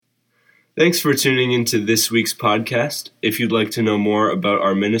Thanks for tuning into this week's podcast. If you'd like to know more about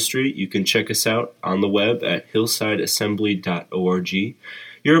our ministry, you can check us out on the web at hillsideassembly.org.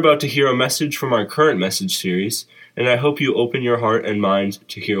 You're about to hear a message from our current message series, and I hope you open your heart and mind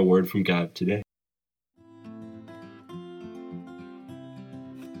to hear a word from God today.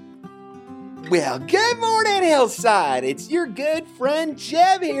 Well, good morning, Hillside. It's your good friend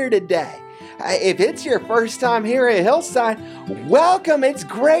Jeb here today. If it's your first time here at Hillside, welcome. It's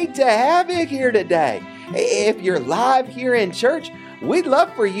great to have you here today. If you're live here in church, we'd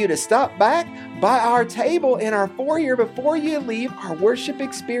love for you to stop back by our table in our foyer before you leave our worship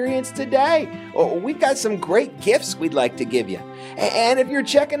experience today. We've got some great gifts we'd like to give you. And if you're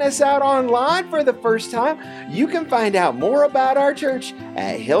checking us out online for the first time, you can find out more about our church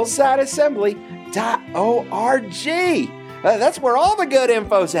at hillsideassembly.org. That's where all the good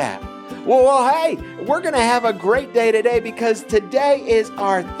info's at. Well, hey, we're going to have a great day today because today is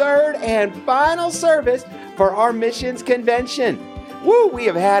our third and final service for our missions convention. Woo, we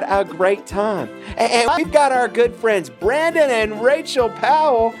have had a great time. And we've got our good friends Brandon and Rachel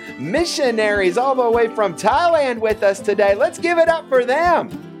Powell, missionaries all the way from Thailand with us today. Let's give it up for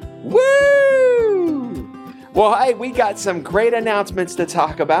them. Woo! Well, hey, we got some great announcements to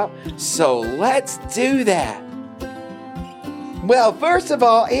talk about, so let's do that. Well, first of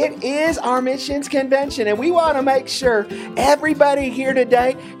all, it is our missions convention, and we want to make sure everybody here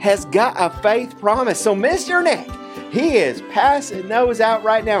today has got a faith promise. So Mr. Nick, he is passing those out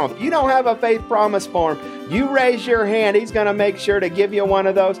right now. If you don't have a faith promise form, you raise your hand. He's going to make sure to give you one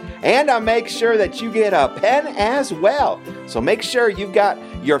of those, and I'll make sure that you get a pen as well. So make sure you've got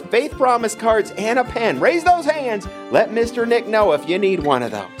your faith promise cards and a pen. Raise those hands. Let Mr. Nick know if you need one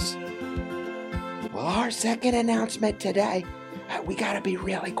of those. Well, our second announcement today, we got to be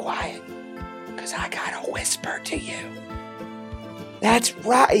really quiet because I got to whisper to you. That's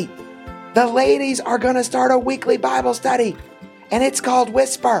right. The ladies are going to start a weekly Bible study, and it's called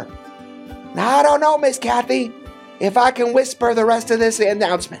Whisper. Now, I don't know, Miss Kathy, if I can whisper the rest of this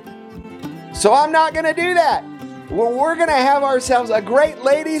announcement. So I'm not going to do that. We're going to have ourselves a great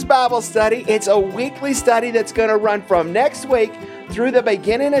ladies Bible study. It's a weekly study that's going to run from next week through the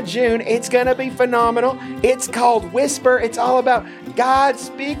beginning of June. It's going to be phenomenal. It's called Whisper. It's all about God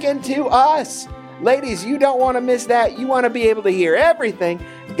speaking to us. Ladies, you don't want to miss that. You want to be able to hear everything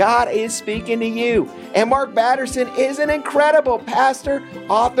God is speaking to you. And Mark Batterson is an incredible pastor,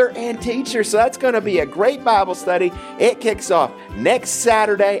 author, and teacher. So that's going to be a great Bible study. It kicks off next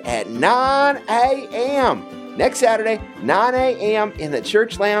Saturday at 9 a.m. Next Saturday, 9 a.m. in the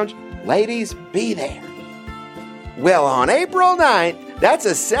church lounge. Ladies, be there. Well, on April 9th, that's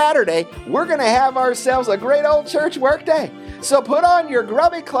a Saturday, we're going to have ourselves a great old church workday. So put on your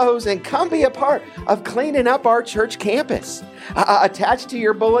grubby clothes and come be a part of cleaning up our church campus. Attached to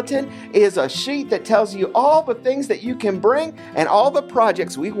your bulletin is a sheet that tells you all the things that you can bring and all the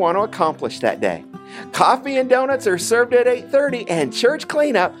projects we want to accomplish that day. Coffee and donuts are served at 8:30 and church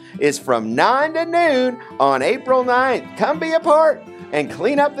cleanup is from 9 to noon on April 9th. Come be a part and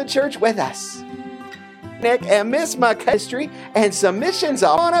clean up the church with us. Nick and Miss McKestry and some missions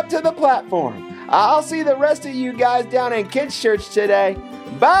on up to the platform. I'll see the rest of you guys down in Kids Church today.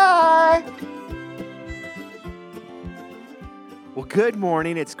 Bye! Well, good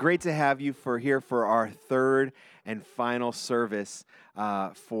morning. It's great to have you here for our third and final service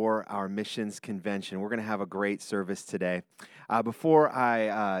for our missions convention. We're going to have a great service today. Before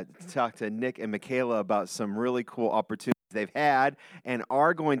I talk to Nick and Michaela about some really cool opportunities they've had and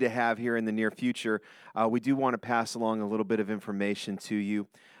are going to have here in the near future, we do want to pass along a little bit of information to you.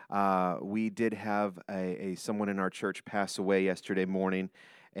 We did have someone in our church pass away yesterday morning,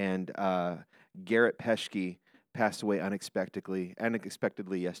 and Garrett Peschke passed away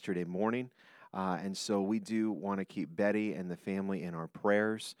unexpectedly yesterday morning. And so we do want to keep Betty and the family in our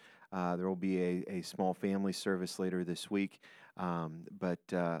prayers. There will be a small family service later this week. But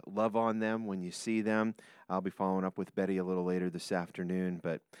love on them when you see them. I'll be following up with Betty a little later this afternoon.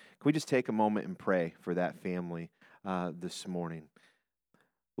 But can we just take a moment and pray for that family this morning?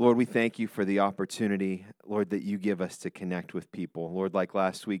 Lord, we thank you for the opportunity, Lord, that you give us to connect with people. Lord, like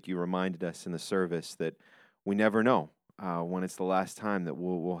last week, you reminded us in the service that we never know when it's the last time that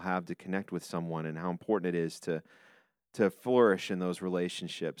we'll have to connect with someone and how important it is to flourish in those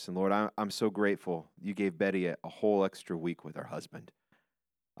relationships. And Lord, I'm so grateful you gave Betty a whole extra week with her husband.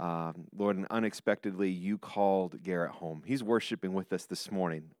 Lord, and unexpectedly, you called Garrett home. He's worshiping with us this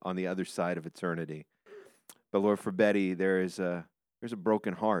morning on the other side of eternity. But Lord, for Betty, there's a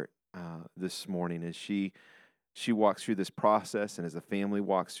broken heart this morning as she walks through this process, and as the family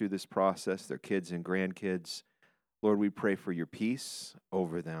walks through this process, their kids and grandkids. Lord, we pray for your peace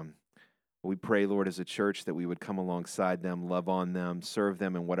over them. We pray, Lord, as a church that we would come alongside them, love on them, serve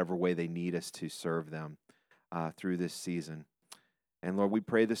them in whatever way they need us to serve them through this season. And Lord, we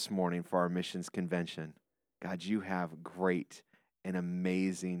pray this morning for our missions convention. God, you have great and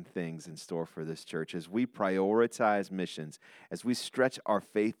amazing things in store for this church. As we prioritize missions, as we stretch our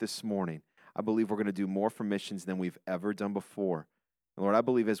faith this morning, I believe we're going to do more for missions than we've ever done before. And Lord, I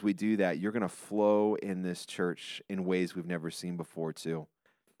believe as we do that, you're going to flow in this church in ways we've never seen before too.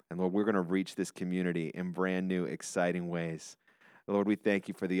 And Lord, we're going to reach this community in brand new, exciting ways. Lord, we thank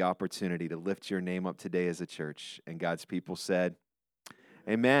you for the opportunity to lift your name up today as a church. And God's people said,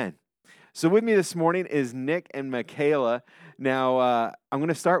 amen. So with me this morning is Nick and Michaela. Now, I'm going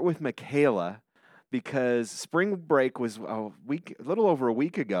to start with Michaela because spring break was a little over a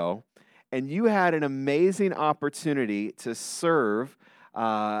week ago, and you had an amazing opportunity to serve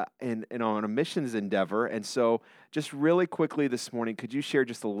on a missions endeavor. And so just really quickly this morning, could you share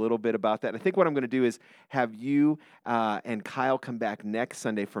just a little bit about that? And I think what I'm going to do is have you and Kyle come back next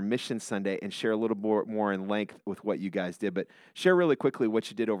Sunday for Mission Sunday and share a little more in length with what you guys did. But share really quickly what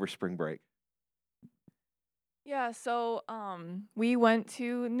you did over spring break. Yeah, so we went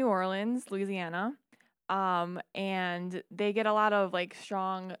to New Orleans, Louisiana, and they get a lot of like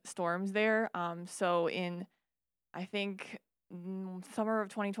strong storms there. So in, I think, summer of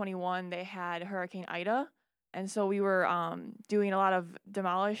 2021, they had Hurricane Ida. And so we were doing a lot of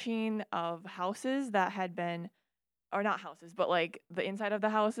demolishing of houses that had been, or not houses, but like the inside of the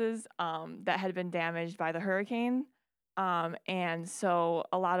houses that had been damaged by the hurricane. And so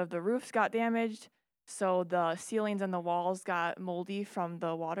a lot of the roofs got damaged. So the ceilings and the walls got moldy from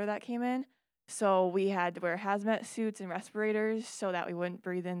the water that came in. So we had to wear hazmat suits and respirators so that we wouldn't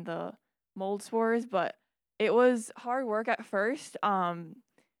breathe in the mold spores. But it was hard work at first.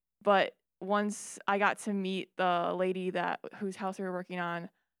 But once I got to meet the lady whose house we were working on,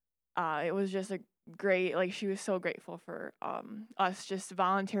 it was just a great, like, she was so grateful for us just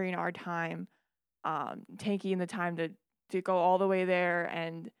volunteering our time, taking the time to go all the way there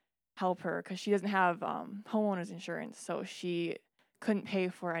and help her because she doesn't have homeowners insurance, so she couldn't pay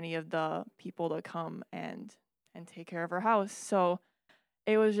for any of the people to come and take care of her house. So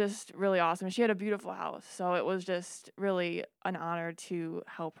it was just really awesome. She had a beautiful house, so it was just really an honor to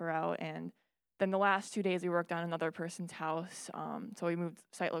help her out. And then the last 2 days we worked on another person's house, so we moved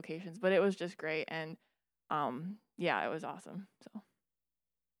site locations, but it was just great. And yeah, it was awesome. So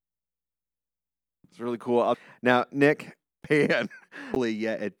It's really cool. Now, Nick, yet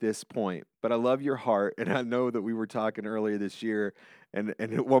at this point, but I love your heart, and I know that we were talking earlier this year, and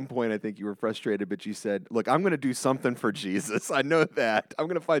at one point I think you were frustrated, but you said, look, I'm going to do something for Jesus. I know that. I'm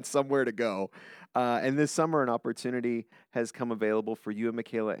going to find somewhere to go. And this summer, an opportunity has come available for you and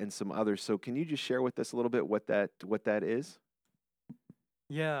Michaela and some others. So can you just share with us a little bit what that is?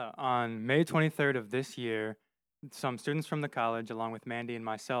 Yeah, on May 23rd of this year, some students from the college, along with Mandy and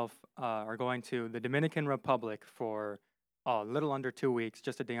myself, are going to the Dominican Republic for a little under 2 weeks,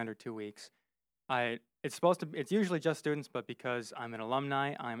 just a day under 2 weeks. It's usually just students, but because I'm an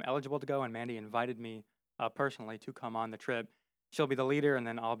alumni, I'm eligible to go, and Mandy invited me personally to come on the trip. She'll be the leader, and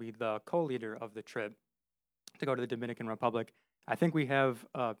then I'll be the co-leader of the trip to go to the Dominican Republic. I think we have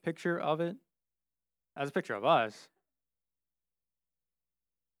a picture of it. That's a picture of us.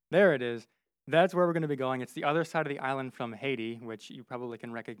 There it is. That's where we're going to be going. It's the other side of the island from Haiti, which you probably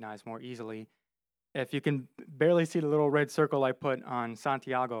can recognize more easily. If you can barely see the little red circle I put on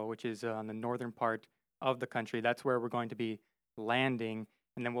Santiago, which is on the northern part of the country, that's where we're going to be landing,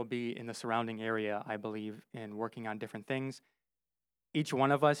 and then we'll be in the surrounding area, I believe, and working on different things. Each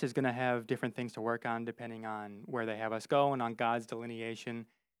one of us is going to have different things to work on depending on where they have us go and on God's delineation.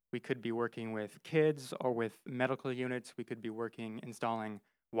 We could be working with kids or with medical units. We could be installing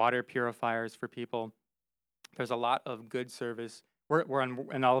water purifiers for people. There's a lot of good service.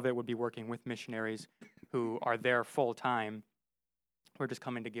 And all of it would be working with missionaries who are there full time. We're just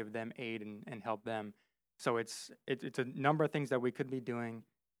coming to give them aid and help them. So it's a number of things that we could be doing,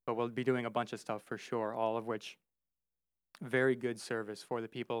 but we'll be doing a bunch of stuff for sure, all of which very good service for the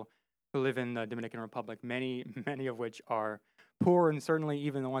people who live in the Dominican Republic, many of which are poor, and certainly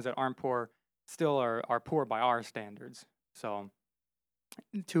even the ones that aren't poor still are poor by our standards. So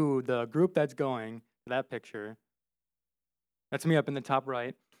to the group that's going, that picture, that's me up in the top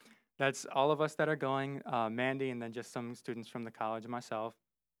right. That's all of us that are going, Mandy, and then just some students from the college, and myself.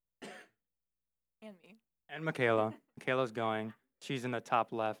 and me. And Michaela. Michaela's going. She's in the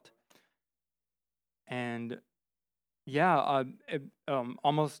top left. And yeah,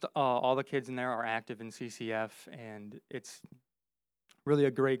 almost all the kids in there are active in CCF, and it's really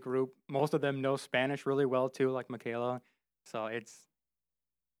a great group. Most of them know Spanish really well too, like Michaela. So it's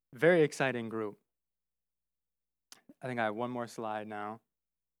very exciting group. I think I have one more slide now.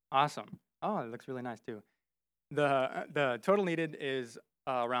 Awesome. Oh, it looks really nice too. The total needed is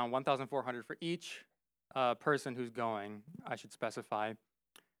around 1,400 for each person who's going, I should specify.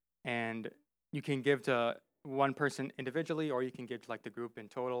 And you can give to one person individually, or you can give to like the group in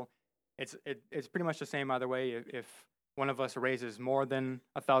total. It's pretty much the same either way. If one of us raises more than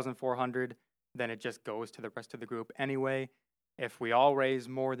 1,400, then it just goes to the rest of the group anyway. If we all raise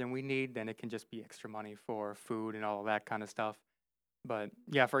more than we need, then it can just be extra money for food and all of that kind of stuff. But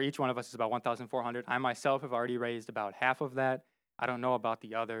yeah, for each one of us, it's about 1,400. I myself have already raised about half of that. I don't know about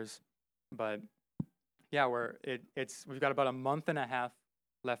the others, but yeah, we've got about a month and a half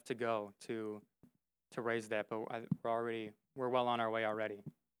left to go to raise that, but we're well on our way already.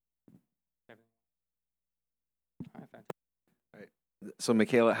 All right. So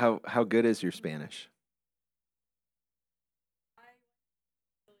Michaela, how good is your Spanish?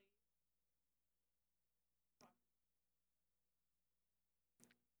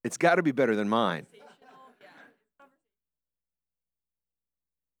 It's got to be better than mine.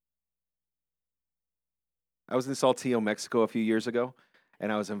 I was in Saltillo, Mexico a few years ago,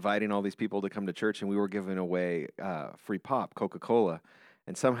 and I was inviting all these people to come to church, and we were giving away free pop, Coca-Cola.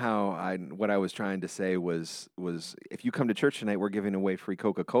 And somehow what I was trying to say was if you come to church tonight, we're giving away free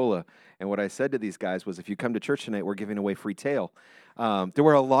Coca-Cola. And what I said to these guys was, if you come to church tonight, we're giving away free tail. There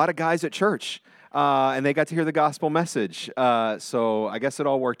were a lot of guys at church, and they got to hear the gospel message. So I guess it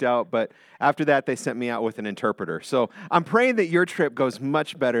all worked out. But after that, they sent me out with an interpreter. So I'm praying that your trip goes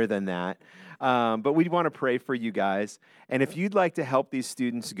much better than that. But we want to pray for you guys. And if you'd like to help these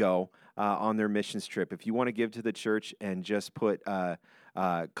students go on their missions trip, if you want to give to the church and just put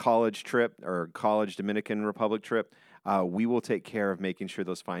college trip or college Dominican Republic trip, we will take care of making sure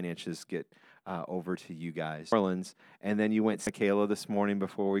those finances get over to you guys. Orleans, and then you went to Michaela this morning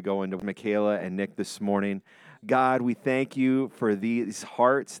before we go into Michaela and Nick this morning. God, we thank you for these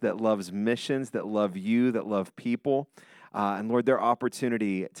hearts that loves missions, that love you, that love people. And Lord, their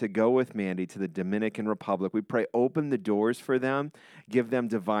opportunity to go with Mandy to the Dominican Republic. We pray, open the doors for them, give them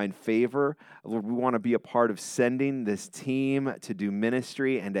divine favor. Lord, we want to be a part of sending this team to do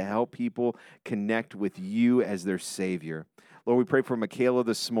ministry and to help people connect with you as their Savior. Lord, we pray for Michaela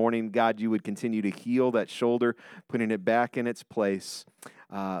this morning. God, you would continue to heal that shoulder, putting it back in its place.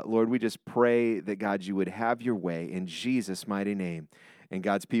 Lord, we just pray that, God, you would have your way in Jesus' mighty name. And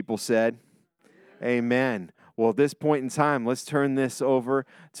God's people said, amen. Well, at this point in time, let's turn this over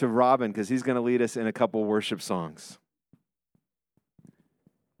to Robin because he's going to lead us in a couple worship songs.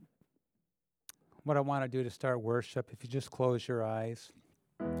 What I want to do to start worship, if you just close your eyes,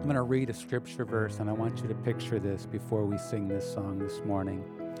 I'm going to read a scripture verse, and I want you to picture this before we sing this song this morning.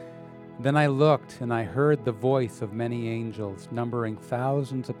 Then I looked, and I heard the voice of many angels, numbering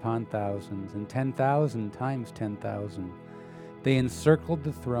thousands upon thousands, and 10,000 times 10,000. They encircled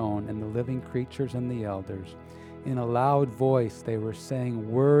the throne and the living creatures and the elders. In a loud voice they were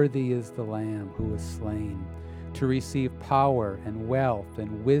saying, "Worthy is the Lamb who was slain, to receive power and wealth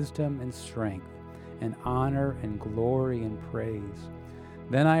and wisdom and strength and honor and glory and praise."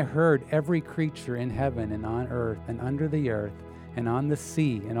 Then I heard every creature in heaven and on earth and under the earth and on the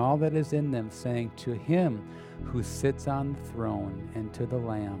sea and all that is in them saying, "To him who sits on the throne and to the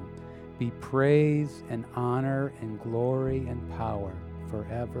Lamb be praise and honor and glory and power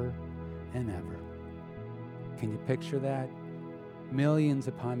forever and ever." Can you picture that? Millions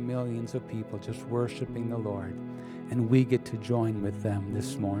upon millions of people just worshiping the Lord, and we get to join with them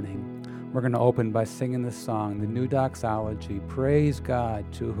this morning. We're going to open by singing the song, the new doxology, "Praise God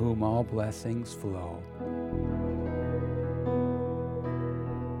to whom all blessings flow."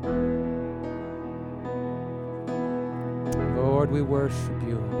 Lord, we worship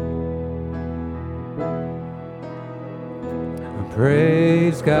you.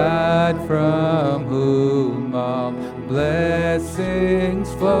 Praise God from whom all blessings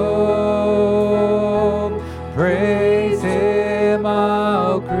flow. Praise him,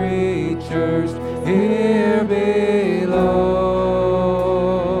 all creatures here below.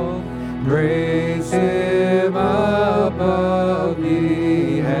 Praise him above,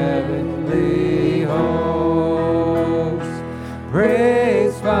 ye heavenly hosts.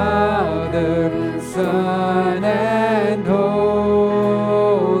 Praise Father, Son, and Holy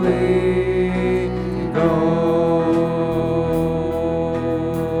Ghost.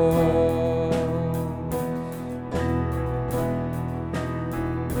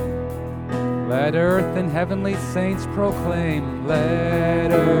 Let earth and heavenly saints proclaim.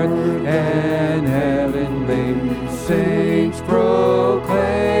 Let earth and heavenly saints proclaim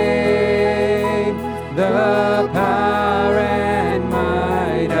the power and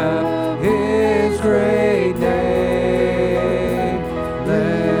might of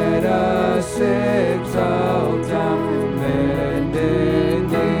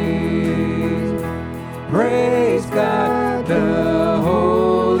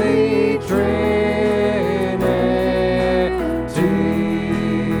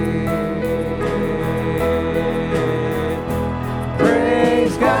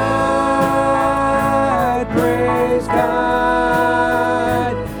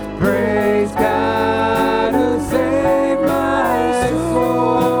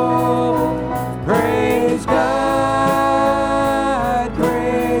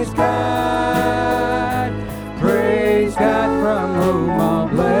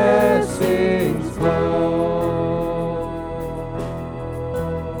blessings flow.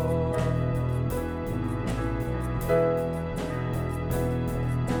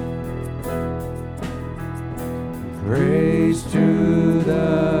 Praise to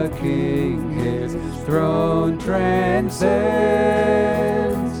the King, his throne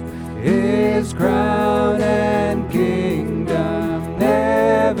transcends, his crown and kingdom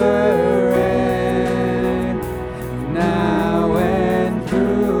never end, now and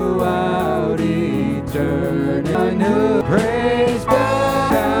throughout eternity. Praise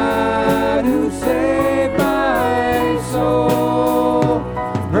God who saved my soul.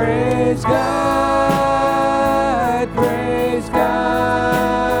 Praise God.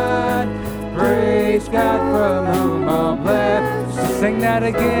 God from whom all blessings. Sing that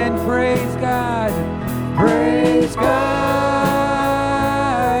again. Praise God. Praise God.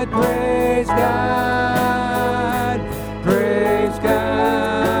 Praise God. Praise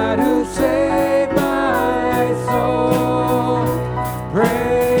God who saved my soul.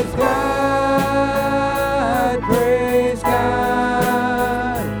 Praise God. Praise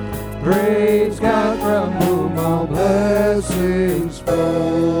God. Praise God from whom all blessings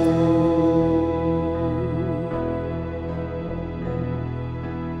flow.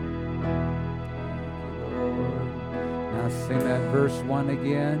 Verse 1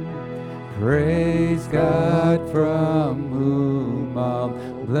 again. Praise God from whom all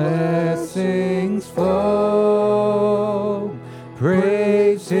blessings flow.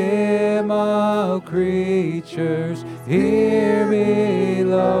 Praise Him, all creatures here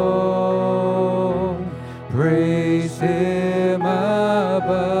below. Praise Him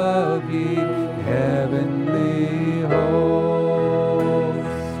above, ye heavenly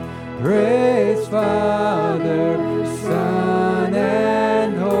hosts. Praise Father, Son,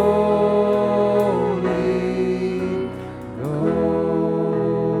 and Holy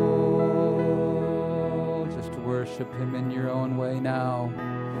Ghost. Just worship Him in your own way now.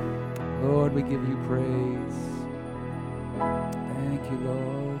 Lord, we give you praise. Thank you,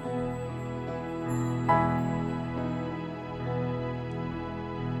 Lord.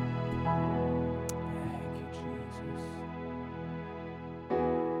 Thank you, Jesus.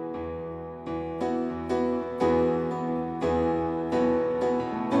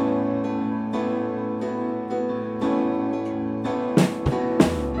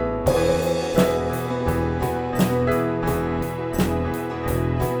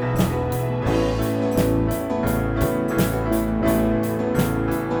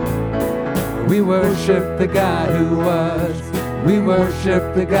 We worship the God who was. We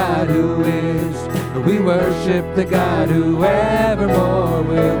worship the God who is. We worship the God who evermore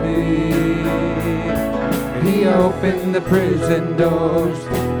will be. He opened the prison doors.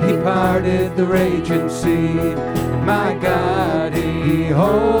 He parted the raging sea. My God, He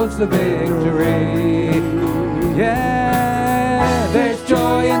holds the victory. Yeah, there's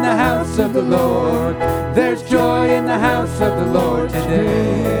joy in the house of the Lord. There's joy in the house of the Lord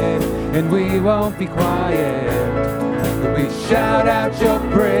today. And we won't be quiet. We shout out your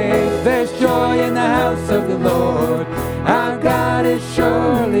praise. There's joy in the house of the Lord. Our God is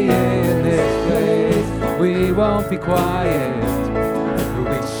surely in this place. We won't be quiet.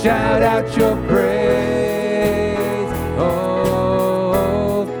 We shout out your praise.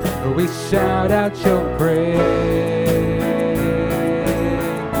 Oh, we shout out your praise.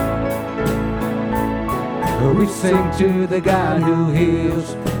 We sing to the God who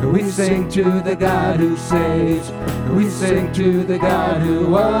heals. We sing to the God who saves. We sing to the God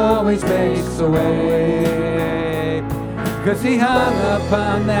who always makes a way. 'Cause He hung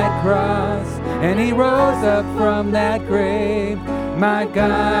upon that cross and He rose up from that grave. My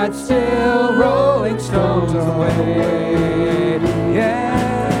God, still rolling stones away. Yeah,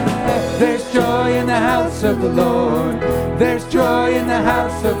 there's joy in the house of the Lord. There's joy in the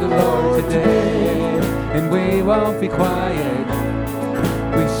house of the Lord today. And we won't be quiet.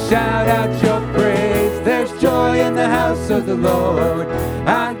 We shout out your praise. There's joy in the house of the Lord.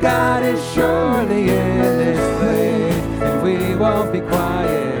 Our God is surely in this place. And we won't be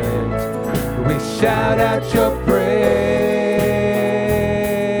quiet. We shout out your praise.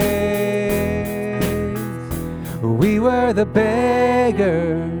 We were the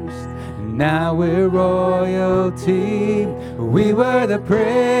beggars, now we're royalty. We were the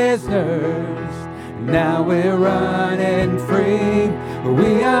prisoners, now we're running free.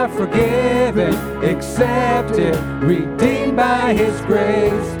 We are forgiven, accepted, redeemed by His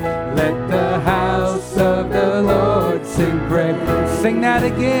grace. Let the house of the Lord sing praise. Sing that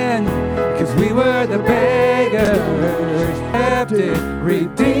again. 'Cause we were the beggars, accepted,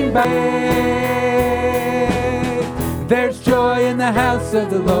 redeemed by His grace. There's joy in the house of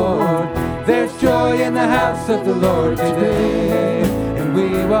the Lord. There's joy in the house of the Lord today. And we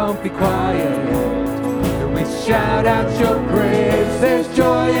won't be quiet. We shout out your praise. There's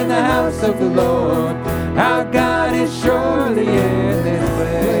joy in the house of the Lord. Our God is surely in this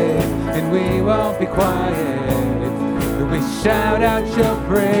place. And we won't be quiet. We shout out your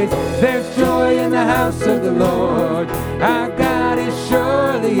praise. There's joy in the house of the Lord. Our God is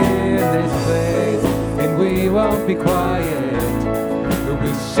surely in this place. And we won't be quiet.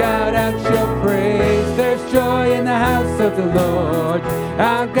 We shout out your praise. There's joy in the house of the Lord.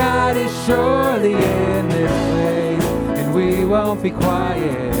 Our God is surely in this place. And we won't be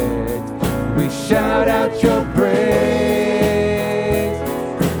quiet. We shout out your praise.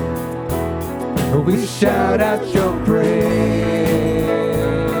 We shout out your praise.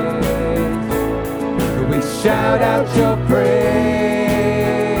 We shout out your praise.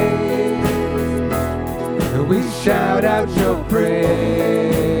 We shout out your praise.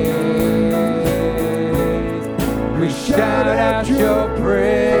 We shout out your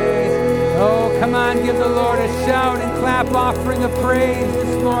praise. Oh, come on, give the Lord a shout and clap offering of praise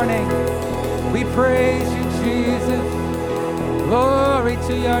this morning. We praise you, Jesus. Glory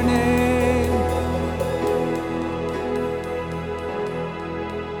to your name.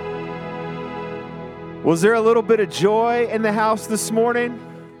 Was there a little bit of joy in the house this morning?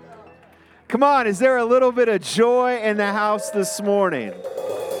 Come on, is there a little bit of joy in the house this morning?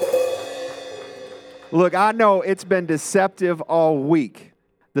 Look, I know it's been deceptive all week.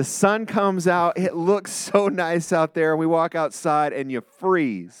 The sun comes out, it looks so nice out there, and we walk outside and you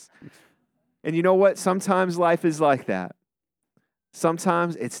freeze. And you know what? Sometimes life is like that.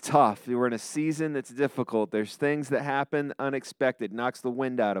 Sometimes it's tough. We're in a season that's difficult. There's things that happen unexpected, knocks the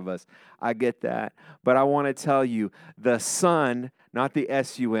wind out of us. I get that. But I want to tell you, the sun, not the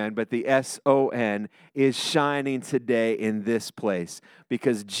S-U-N, but the S-O-N, is shining today in this place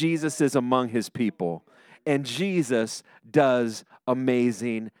because Jesus is among his people. And Jesus does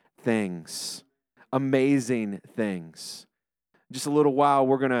amazing things. Amazing things. Just a little while,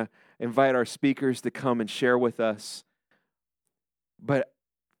 we're going to invite our speakers to come and share with us. But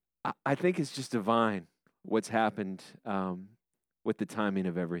I think it's just divine what's happened with the timing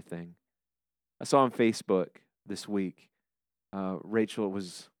of everything. I saw on Facebook this week, Rachel, it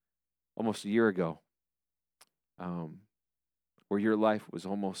was almost a year ago, where your life was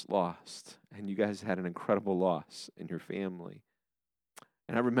almost lost, and you guys had an incredible loss in your family.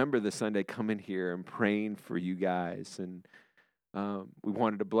 And I remember the Sunday coming here and praying for you guys, and we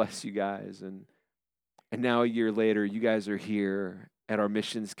wanted to bless you guys, and now a year later, you guys are here at our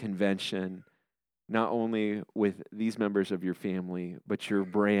missions convention, not only with these members of your family, but your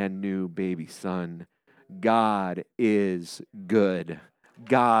brand new baby son. God is good.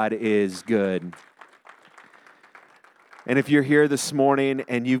 God is good. And if you're here this morning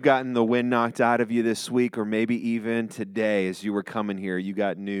and you've gotten the wind knocked out of you this week, or maybe even today as you were coming here, you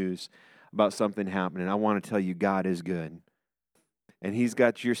got news about something happening, I want to tell you God is good. And he's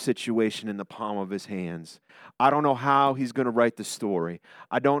got your situation in the palm of his hands. I don't know how he's going to write the story.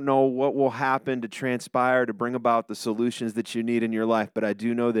 I don't know what will happen to transpire to bring about the solutions that you need in your life, but I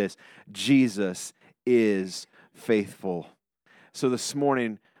do know this: Jesus is faithful. So this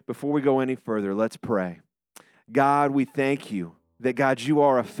morning, before we go any further, let's pray. God, we thank you that, God, you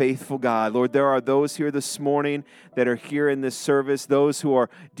are a faithful God. Lord, there are those here this morning that are here in this service, those who are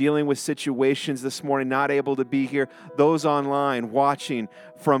dealing with situations this morning, not able to be here, those online watching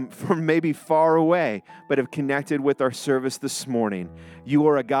from maybe far away, but have connected with our service this morning. You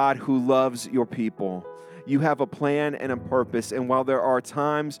are a God who loves your people. You have a plan and a purpose, and while there are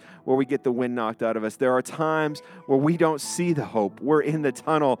times where we get the wind knocked out of us, there are times where we don't see the hope. We're in the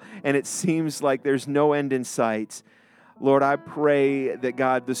tunnel, and it seems like there's no end in sight. Lord, I pray that,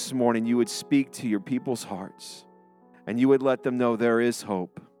 God, this morning you would speak to your people's hearts and you would let them know there is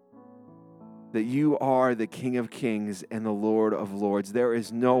hope, that you are the King of Kings and the Lord of Lords. There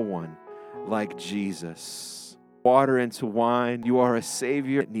is no one like Jesus. Water into wine, you are a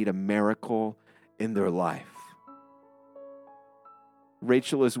Savior that need a miracle in their life.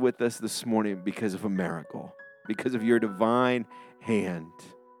 Rachel is with us this morning because of a miracle, because of your divine hand.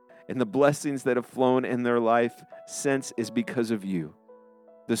 And the blessings that have flown in their life since is because of you.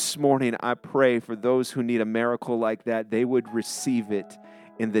 This morning, I pray for those who need a miracle like that, they would receive it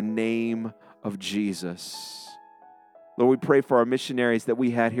in the name of Jesus. Lord, we pray for our missionaries that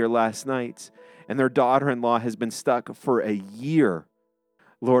we had here last night, and their daughter-in-law has been stuck for a year,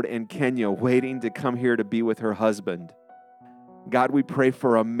 Lord, in Kenya, waiting to come here to be with her husband. God, we pray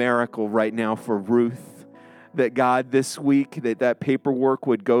for a miracle right now for Ruth. that God this week, that paperwork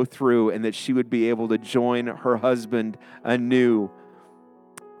would go through and that she would be able to join her husband anew.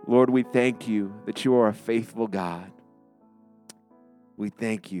 Lord, we thank you that you are a faithful God. We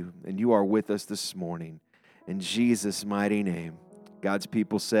thank you, and you are with us this morning. In Jesus' mighty name. God's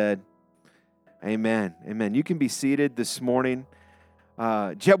people said, amen. Amen. You can be seated this morning.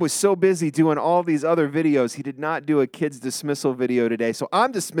 Jeb was so busy doing all these other videos, he did not do a kids dismissal video today. So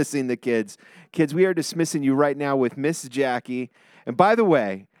I'm dismissing the kids. Kids, we are dismissing you right now with Miss Jackie. And by the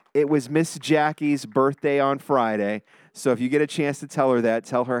way, it was Miss Jackie's birthday on Friday. So if you get a chance to tell her that,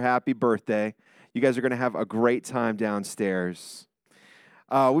 tell her happy birthday. You guys are going to have a great time downstairs.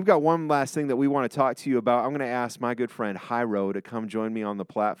 We've got one last thing that we want to talk to you about. I'm going to ask my good friend Jairo to come join me on the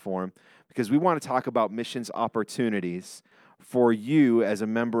platform because we want to talk about missions opportunities for you as a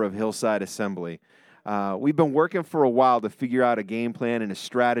member of Hillside Assembly. We've been working for a while to figure out a game plan and a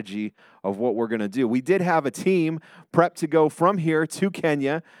strategy of what we're going to do. We did have a team prepped to go from here to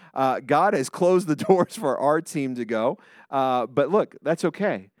Kenya. God has closed the doors for our team to go. But look, that's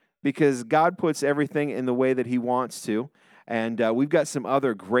okay because God puts everything in the way that he wants to. And we've got some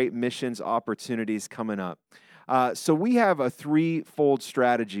other great missions opportunities coming up. So we have a threefold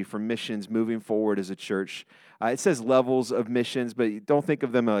strategy for missions moving forward as a church. It says levels of missions, but don't think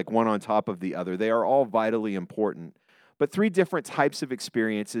of them like one on top of the other. They are all vitally important. But three different types of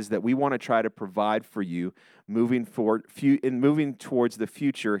experiences that we want to try to provide for you moving forward, moving towards the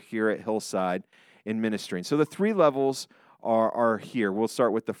future here at Hillside in ministering. So the three levels are here. We'll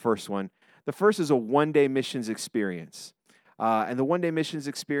start with the first one. The first is a one-day missions experience. And the one-day missions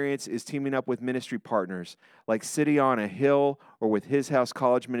experience is teaming up with ministry partners like City on a Hill or with His House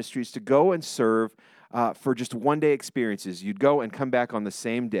College Ministries to go and serve for just one-day experiences. You'd go and come back on the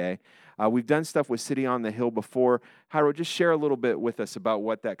same day. We've done stuff with City on the Hill before. Jairo, just share a little bit with us about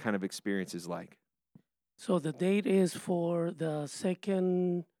what that kind of experience is like. So the date is for the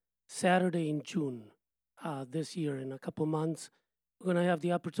second Saturday in June this year. In a couple months, we're going to have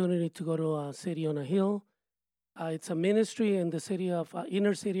the opportunity to go to City on a Hill. It's a ministry in the city of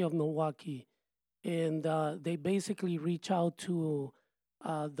inner city of Milwaukee, and they basically reach out to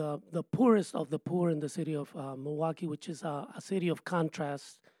the poorest of the poor in the city of Milwaukee, which is a city of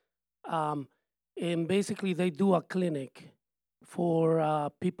contrast. And basically, they do a clinic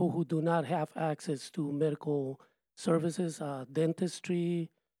for people who do not have access to medical services, dentistry.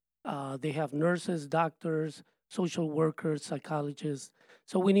 They have nurses, doctors, social workers, psychologists.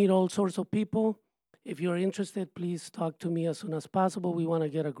 So we need all sorts of people. If you're interested, please talk to me as soon as possible. We want to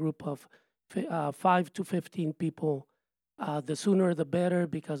get a group of 5 to 15 people. The sooner the better,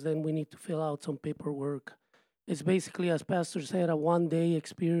 because then we need to fill out some paperwork. It's basically, as Pastor said, a one-day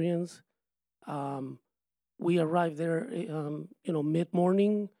experience. We arrive there,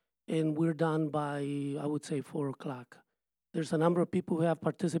 mid-morning, and we're done by, I would say, 4 o'clock. There's a number of people who have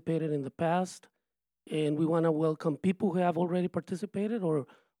participated in the past, and we want to welcome people who have already participated or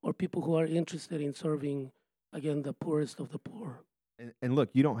people who are interested in serving, again, the poorest of the poor. And look,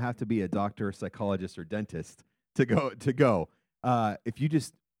 you don't have to be a doctor, psychologist, or dentist to go. If you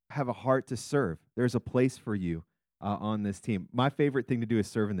just have a heart to serve, there's a place for you on this team. My favorite thing to do is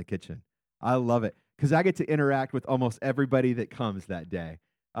serve in the kitchen. I love it because I get to interact with almost everybody that comes that day.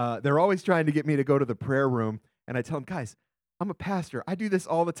 They're always trying to get me to go to the prayer room, and I tell them, guys, I'm a pastor. I do this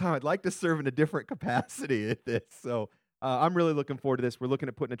all the time. I'd like to serve in a different capacity at this. So I'm really looking forward to this. We're looking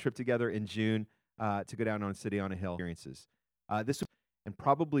at putting a trip together in June to go down on City on a Hill experiences. And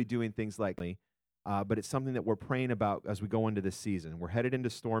probably doing things like, but it's something that we're praying about as we go into this season. We're headed into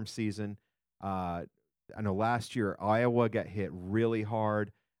storm season. I know last year Iowa got hit really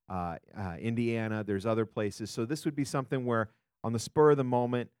hard. Indiana, there's other places. So this would be something where on the spur of the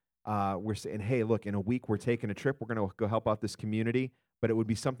moment, we're saying, hey, look, in a week we're taking a trip. We're going to go help out this community, but it would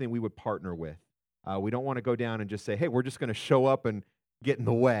be something we would partner with. We don't want to go down and just say, hey, we're just going to show up and get in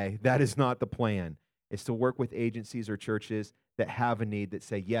the way. That is not the plan. It's to work with agencies or churches that have a need that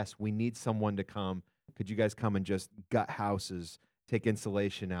say, yes, we need someone to come. Could you guys come and just gut houses, take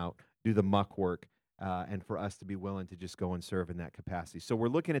insulation out, do the muck work, and for us to be willing to just go and serve in that capacity. So we're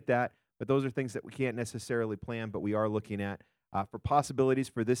looking at that, but those are things that we can't necessarily plan, but we are looking at for possibilities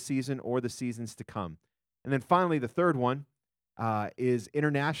for this season or the seasons to come. And then finally, the third one is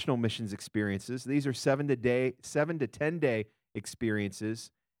international missions experiences. These are 7 to 10 day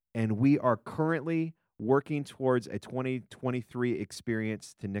experiences, and we are currently working towards a 2023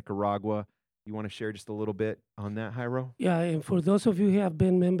 experience to Nicaragua. You want to share just a little bit on that, Jairo? Yeah, and for those of you who have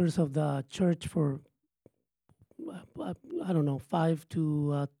been members of the church for, 5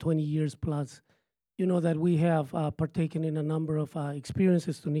 to 20 years plus, you know that we have partaken in a number of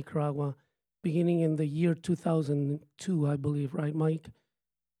experiences to Nicaragua. beginning in the year 2002, I believe, right, Mike?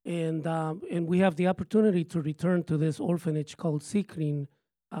 And we have the opportunity to return to this orphanage called CICRIN,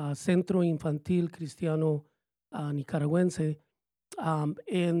 Centro Infantil Cristiano Nicaragüense.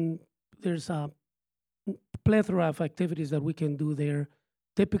 And there's a plethora of activities that we can do there.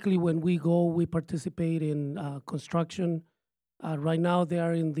 Typically, when we go, we participate in construction. Right now, they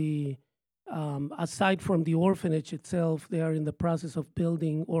are in the, aside from the orphanage itself, they are in the process of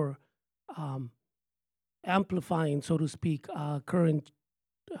building or amplifying, so to speak, current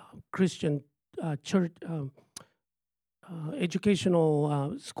Christian church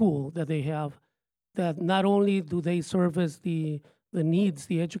educational school that they have, that not only do they service the needs,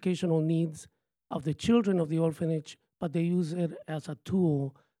 the educational needs of the children of the orphanage, but they use it as a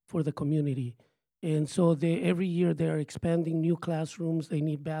tool for the community. And so every year they're expanding new classrooms, they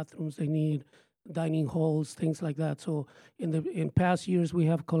need bathrooms, they need dining halls, things like that. So in past years, we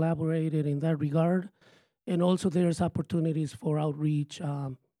have collaborated in that regard. And also there's opportunities for outreach.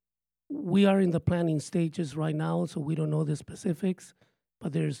 We are in the planning stages right now, so we don't know the specifics,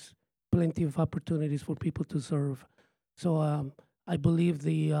 but there's plenty of opportunities for people to serve. So I believe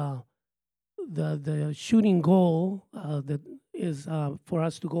the shooting goal that is for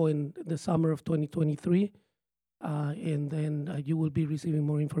us to go in the summer of 2023, and then you will be receiving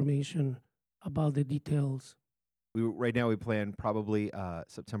more information about the details. Right now we plan probably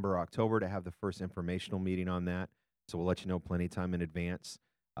September or October to have the first informational meeting on that. So we'll let you know plenty of time in advance.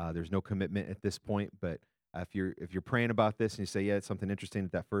 There's no commitment at this point, but if you're praying about this and you say, yeah, it's something interesting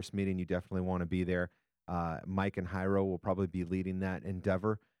at that first meeting, you definitely want to be there. Mike and Jairo will probably be leading that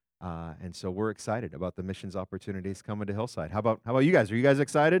endeavor. And so we're excited about the missions opportunities coming to Hillside. How about you guys? Are you guys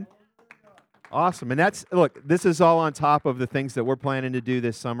excited? Awesome. And this is all on top of the things that we're planning to do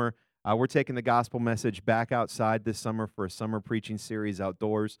this summer. We're taking the gospel message back outside this summer for a summer preaching series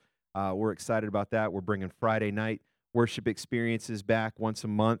outdoors. We're excited about that. We're bringing Friday night worship experiences back once a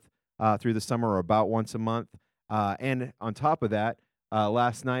month through the summer, or about once a month. And on top of that,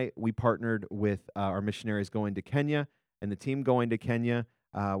 last night we partnered with our missionaries going to Kenya and the team going to Kenya.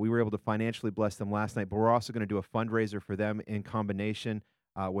 We were able to financially bless them last night, but we're also going to do a fundraiser for them in combination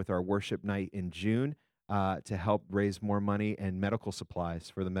with our worship night in June to help raise more money and medical supplies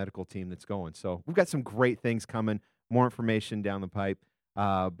for the medical team that's going. So we've got some great things coming, more information down the pipe.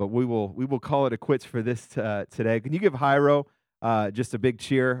 But we will call it a quits for this today. Can you give Jairo just a big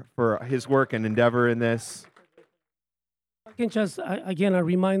cheer for his work and endeavor in this? I can just, again, a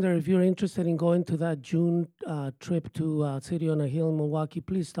reminder, if you're interested in going to that June trip to City on a Hill in Milwaukee,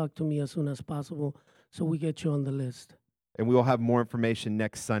 please talk to me as soon as possible so we get you on the list. And we will have more information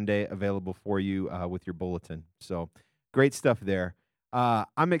next Sunday available for you with your bulletin. So great stuff there.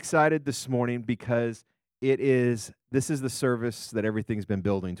 I'm excited this morning because this is the service that everything's been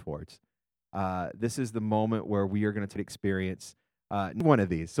building towards. This is the moment where we are going to experience one of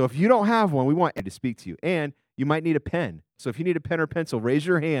these. So if you don't have one, we want to speak to you. And you might need a pen. So if you need a pen or pencil, raise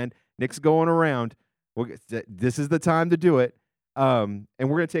your hand. Nick's going around. This is the time to do it. And we're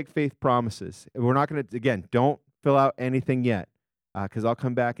going to take faith promises. And we're not going to, again, don't fill out anything yet, because I'll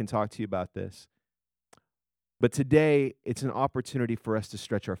come back and talk to you about this. But today, it's an opportunity for us to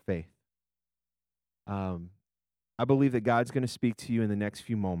stretch our faith. I believe that God's going to speak to you in the next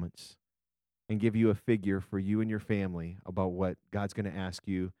few moments and give you a figure for you and your family about what God's going to ask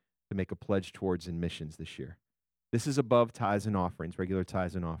you to make a pledge towards in missions this year. This is above tithes and offerings, regular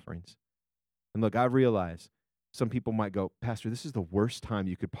tithes and offerings. And look, I realize some people might go, Pastor, this is the worst time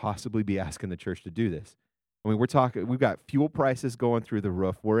you could possibly be asking the church to do this. I mean, we've got fuel prices going through the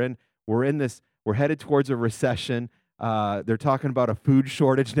roof. We're headed towards a recession. They're talking about a food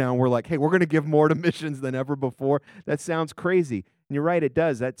shortage now, and we're like, hey, we're going to give more to missions than ever before. That sounds crazy. And you're right, it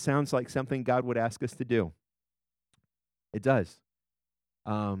does. That sounds like something God would ask us to do. It does.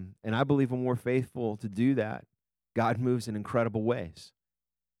 And I believe when we're faithful to do that, God moves in incredible ways.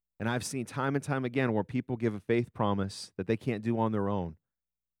 And I've seen time and time again where people give a faith promise that they can't do on their own.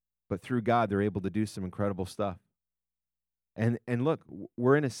 But through God, they're able to do some incredible stuff. And look,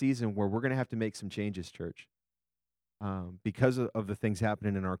 we're in a season where we're going to have to make some changes, church. Because of the things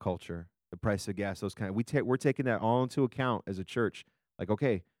happening in our culture, the price of gas, those kind of, we're taking that all into account as a church. Like,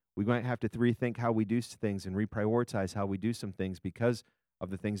 okay, we might have to rethink how we do things and reprioritize how we do some things because of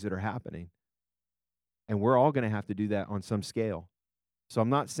the things that are happening. And we're all going to have to do that on some scale. So I'm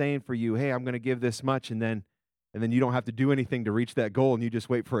not saying for you, hey, I'm going to give this much, and then you don't have to do anything to reach that goal, and you just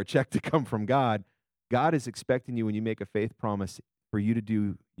wait for a check to come from God. God is expecting you, when you make a faith promise, for you to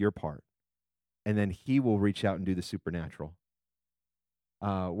do your part. And then he will reach out and do the supernatural.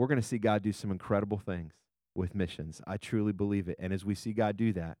 We're going to see God do some incredible things with missions. I truly believe it. And as we see God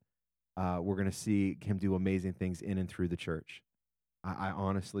do that, we're going to see him do amazing things in and through the church. I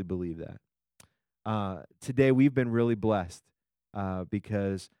honestly believe that. Today, we've been really blessed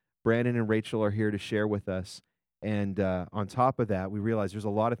because Brandon and Rachel are here to share with us. And on top of that, we realize there's a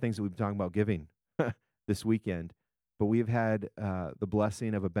lot of things that we've been talking about giving this weekend. But we've had the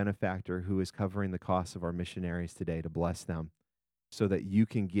blessing of a benefactor who is covering the costs of our missionaries today to bless them so that you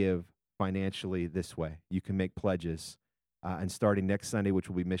can give financially this way. You can make pledges. And starting next Sunday, which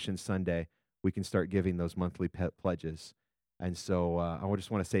will be Mission Sunday, we can start giving those monthly pledges. And so I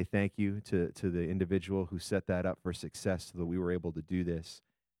just want to say thank you to the individual who set that up for success so that we were able to do this.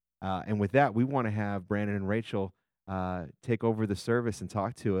 And with that, we want to have Brandon and Rachel take over the service and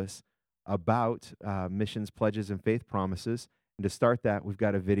talk to us about missions, pledges, and faith promises. And to start that, we've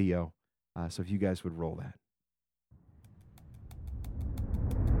got a video. So if you guys would roll that.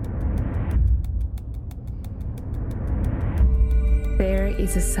 There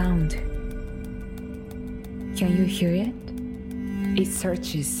is a sound. Can you hear it? It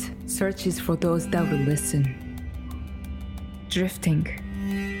searches for those that will listen. Drifting,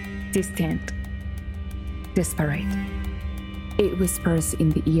 distant, desperate. It whispers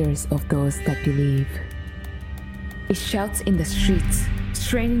in the ears of those that believe. It shouts in the streets,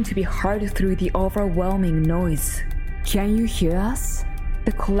 straining to be heard through the overwhelming noise. Can you hear us?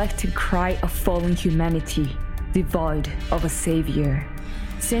 The collective cry of fallen humanity, devoid of a savior.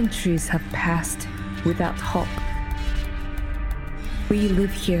 Centuries have passed without hope. We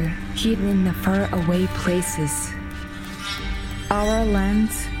live here, hidden in the faraway places. Our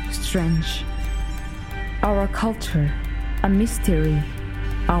land, strange. Our culture, a mystery.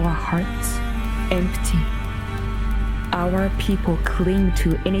 Our hearts, empty. Our people cling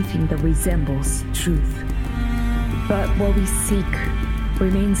to anything that resembles truth. But what we seek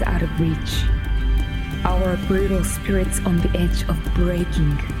remains out of reach. Our brittle spirits on the edge of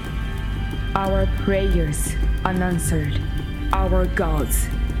breaking. Our prayers unanswered. Our gods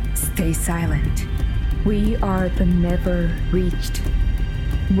stay silent. We are the never reached.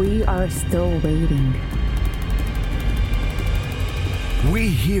 We are still waiting. We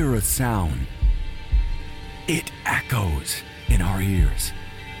hear a sound. It echoes in our ears.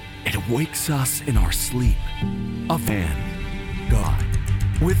 It wakes us in our sleep. A man, God,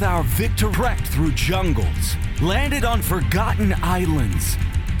 with our victor wrecked through jungles, landed on forgotten islands,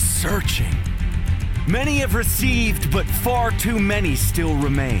 searching. Many have received, but far too many still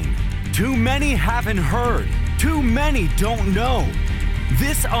remain. Too many haven't heard. Too many don't know.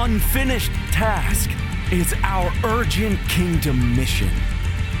 This unfinished task is our urgent kingdom mission.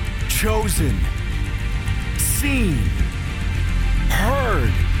 Chosen, seen,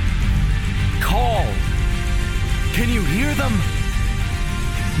 heard, called. Can you hear them?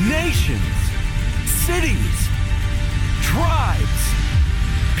 Nations, cities, tribes,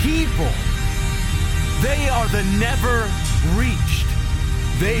 people. They are the never reached.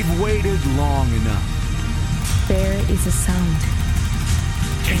 They've waited long enough. There is a sound.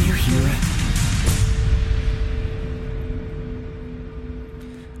 Can you hear it?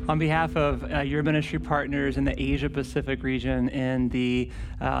 On behalf of your ministry partners in the Asia Pacific region and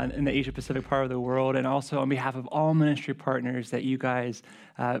in the Asia Pacific part of the world, and also on behalf of all ministry partners that you guys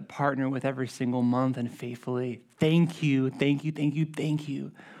partner with every single month and faithfully, thank you, thank you, thank you, thank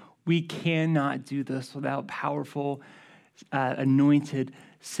you. We cannot do this without powerful, anointed,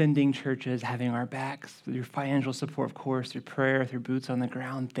 sending churches having our backs, through financial support, of course, through prayer, through boots on the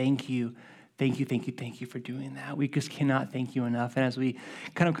ground. Thank you. Thank you, thank you, thank you for doing that. We just cannot thank you enough. And as we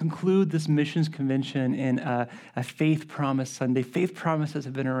kind of conclude this missions convention in a Faith Promise Sunday, faith promises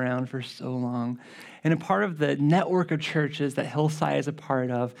have been around for so long. And a part of the network of churches that Hillside is a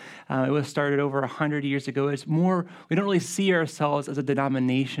part of, it was started over 100 years ago. It's more, we don't really see ourselves as a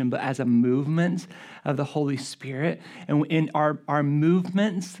denomination, but as a movement of the Holy Spirit. And in our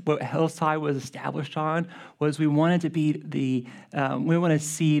movements, what Hillside was established on was we wanted to be we want to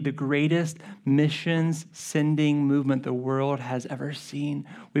see the greatest missions sending movement the world has ever seen.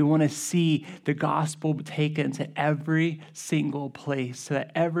 We want to see the gospel taken to every single place so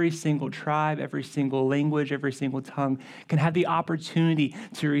that every single tribe, every single language, every single tongue can have the opportunity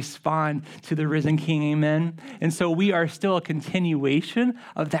to respond to the risen King, amen? And so we are still a continuation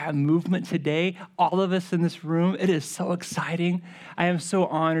of that movement today. All of us in this room, it is so exciting. I am so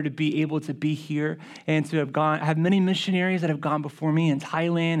honored to be able to be here and to have I have many missionaries that have gone before me in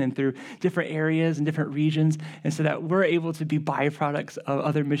Thailand and through different areas and different regions, and so that we're able to be byproducts of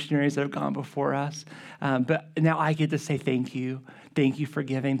other missionaries that have gone before us. But now I get to say thank you. Thank you for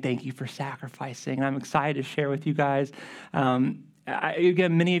giving. Thank you for sacrificing. And I'm excited to share with you guys.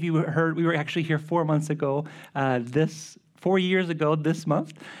 Again, many of you heard, we were actually here 4 months ago this 4 years ago this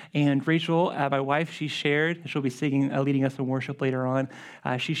month. And Rachel, my wife, she'll be singing, leading us in worship later on.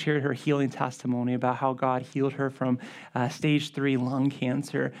 She shared her healing testimony about how God healed her from stage 3 lung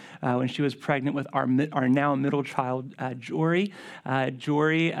cancer when she was pregnant with our now middle child, Jory.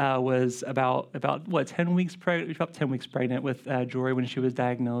 Jory was about 10 weeks pregnant, about 10 weeks pregnant with Jory when she was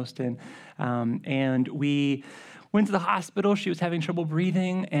diagnosed. And we went to the hospital. She was having trouble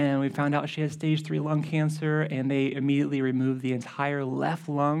breathing, and we found out she had stage 3 lung cancer, and they immediately removed the entire left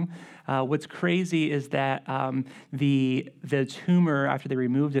lung. What's crazy is that the tumor, after they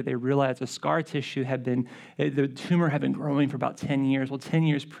removed it, they realized the scar tissue the tumor had been growing for about 10 years. Well, 10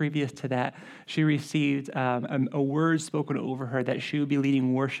 years previous to that, she received a word spoken over her that she would be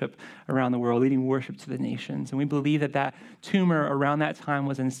leading worship around the world, leading worship to the nations. And we believe that tumor around that time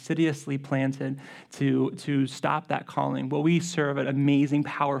was insidiously planted to stop that calling. Well, we serve an amazing,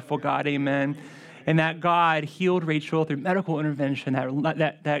 powerful God, amen. And that God healed Rachel through medical intervention.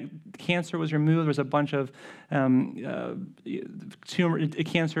 That cancer was removed. There was a bunch of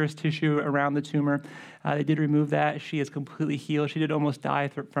cancerous tissue around the tumor. They did remove that. She is completely healed. She did almost die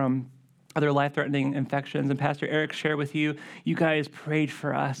from other life-threatening infections. And Pastor Eric shared with you guys prayed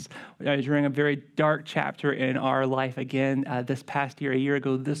for us during a very dark chapter in our life again this past year, a year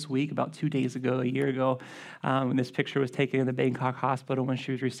ago this week, about 2 days ago, a year ago. When this picture was taken in the Bangkok hospital when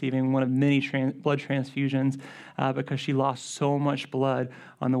she was receiving one of many blood transfusions because she lost so much blood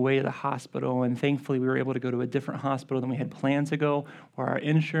on the way to the hospital. And thankfully, we were able to go to a different hospital than we had planned to go, where our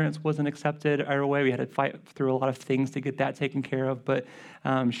insurance wasn't accepted our way. We had to fight through a lot of things to get that taken care of. But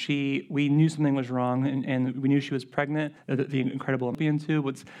we knew something was wrong, and we knew she was pregnant. The incredible fallopian tube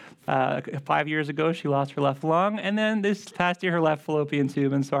was 5 years ago. She lost her left lung, and then this past year, her left fallopian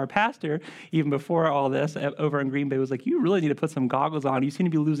tube. And so our pastor, even before all this, over in Green Bay, was like, "You really need to put some goggles on. You seem to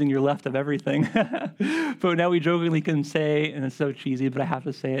be losing your left of everything." But now we jokingly can say, and it's so cheesy, but I have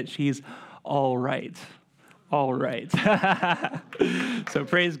to say it, she's all right. All right. So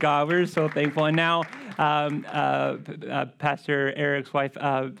praise God. We're so thankful. And now Pastor Eric's wife,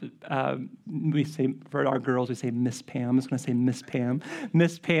 we say, for our girls, we say Miss Pam. I'm just going to say Miss Pam.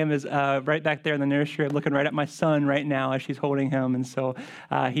 Miss Pam is right back there in the nursery. I'm looking right at my son right now as she's holding him. And so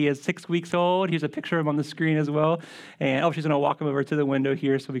he is 6 weeks old. Here's a picture of him on the screen as well. And she's going to walk him over to the window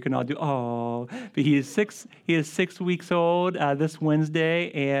here so we can all do, But he is 6 weeks old this Wednesday,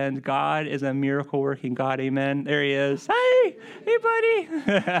 and God is a miracle-working God. Amen. There he is. Hey buddy.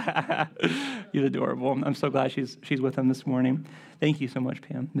 He's adorable. I'm so glad she's with him this morning. Thank you so much,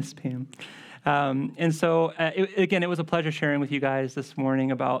 Pam, Miss Pam. And so, it was a pleasure sharing with you guys this morning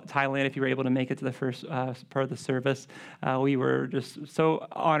about Thailand. If you were able to make it to the first part of the service, we were just so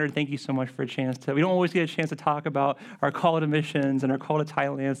honored. Thank you so much for a chance to. We don't always get a chance to talk about our call to missions and our call to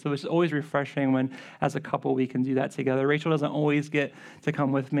Thailand, so it's always refreshing when, as a couple, we can do that together. Rachel doesn't always get to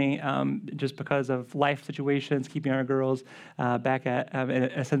come with me just because of life situations, keeping our girls back at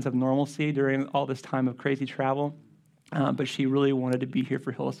a sense of normalcy during all this time of crazy travel. But she really wanted to be here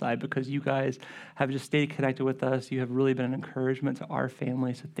for Hillside because you guys have just stayed connected with us. You have really been an encouragement to our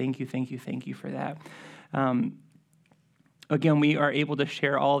family. So thank you for that. Again, we are able to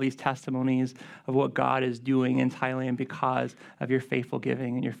share all these testimonies of what God is doing in Thailand because of your faithful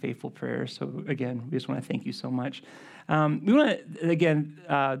giving and your faithful prayers. So again, we just want to thank you so much. We want to, again,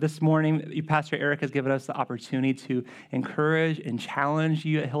 this morning, Pastor Eric has given us the opportunity to encourage and challenge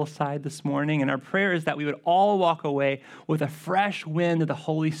you at Hillside this morning. And our prayer is that we would all walk away with a fresh wind of the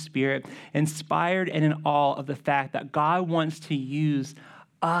Holy Spirit, inspired and in awe of the fact that God wants to use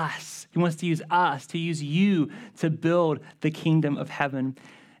us. He wants to use us, to use you to build the kingdom of heaven.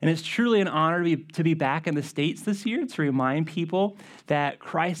 And it's truly an honor to be back in the States this year to remind people that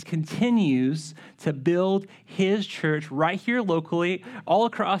Christ continues to build his church right here locally, all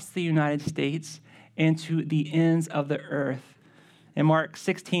across the United States, and to the ends of the earth. In Mark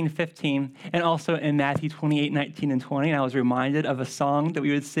 16:15, and also in Matthew 28:19 and 20, and I was reminded of a song that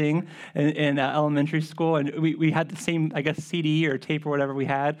we would sing in elementary school, and we had the same, I guess, CD or tape or whatever we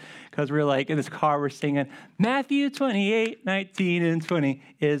had, because we were like, in this car, we're singing, Matthew 28:19 and 20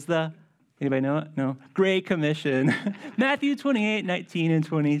 is the, anybody know it? No? Great Commission. Matthew 28:19 and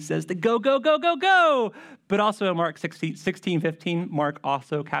 20 says to go, go, go, go, go. But also in Mark 16:15, Mark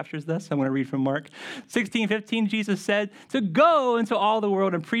also captures this. I'm going to read from Mark 16:15. Jesus said to go into all the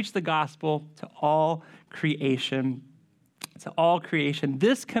world and preach the gospel to all creation. To all creation.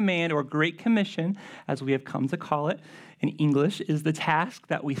 This command, or Great Commission, as we have come to call it in English, is the task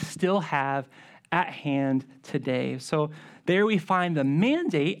that we still have at hand today. So there we find the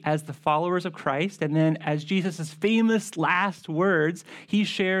mandate as the followers of Christ, and then as Jesus' famous last words, he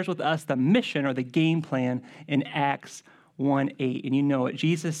shares with us the mission or the game plan in Acts 1:8, and you know it.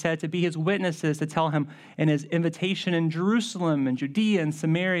 Jesus said to be his witnesses, to tell him in his invitation in Jerusalem and Judea and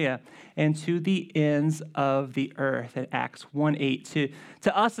Samaria and to the ends of the earth in Acts 1:8.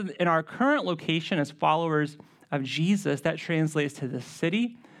 To us in our current location as followers of Jesus, that translates to the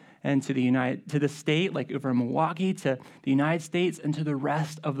city and to the state, like over in Milwaukee, to the United States, and to the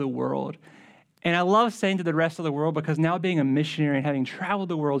rest of the world. And I love saying to the rest of the world because now being a missionary and having traveled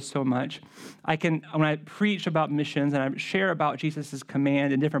the world so much, when I preach about missions and I share about Jesus'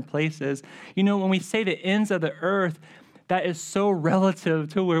 command in different places, when we say the ends of the earth, that is so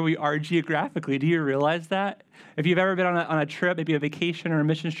relative to where we are geographically. Do you realize that? If you've ever been on a trip, maybe a vacation or a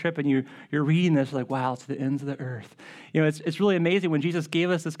missions trip, and you're reading this, like, wow, it's the ends of the earth. It's really amazing when Jesus gave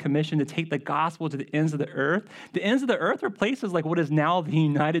us this commission to take the gospel to the ends of the earth. The ends of the earth are places like what is now the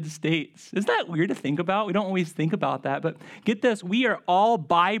United States. Isn't that weird to think about? We don't always think about that. But get this, we are all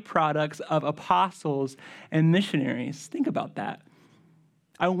byproducts of apostles and missionaries. Think about that.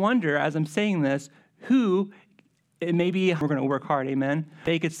 I wonder, as I'm saying this, maybe we're going to work hard, amen?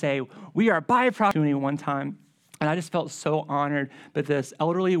 They could say, we are byproducts one time. And I just felt so honored. But this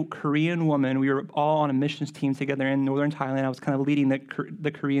elderly Korean woman, we were all on a missions team together in northern Thailand. I was kind of leading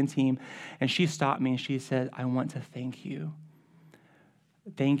the Korean team. And she stopped me and she said, I want to thank you.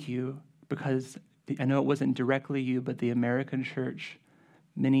 Thank you, because I know it wasn't directly you, but the American church,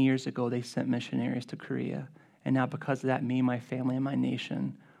 many years ago, they sent missionaries to Korea. And now because of that, me, my family, and my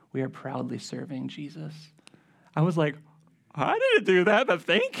nation, we are proudly serving Jesus. I was like, I didn't do that, but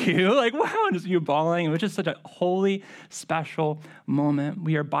thank you. Like, wow, and just you bawling. It was just such a holy, special moment.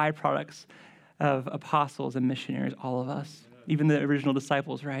 We are byproducts of apostles and missionaries, all of us, even the original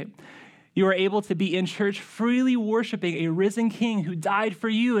disciples, right? You are able to be in church freely worshiping a risen King who died for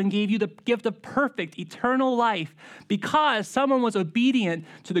you and gave you the gift of perfect, eternal life because someone was obedient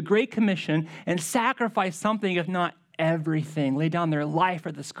to the Great Commission and sacrificed something, if not everything, laid down their life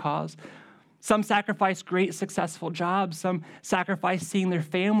for this cause. Some sacrificed great, successful jobs. Some sacrificed seeing their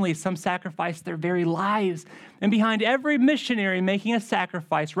families. Some sacrificed their very lives. And behind every missionary making a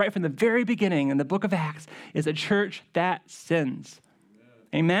sacrifice right from the very beginning in the book of Acts is a church that sins.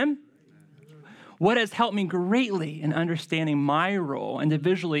 Amen? What has helped me greatly in understanding my role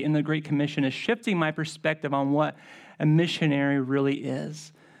individually in the Great Commission is shifting my perspective on what a missionary really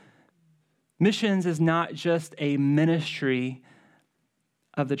is. Missions is not just a ministry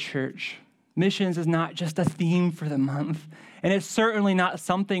of the church. Missions is not just a theme for the month. And it's certainly not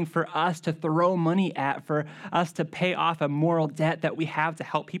something for us to throw money at, for us to pay off a moral debt that we have to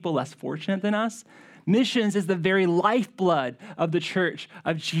help people less fortunate than us. Missions is the very lifeblood of the church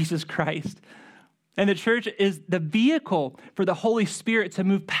of Jesus Christ. And the church is the vehicle for the Holy Spirit to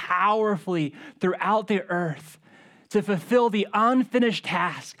move powerfully throughout the earth, to fulfill the unfinished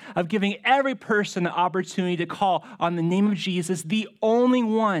task of giving every person the opportunity to call on the name of Jesus, the only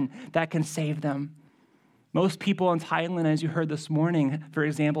one that can save them. Most people in Thailand, as you heard this morning, for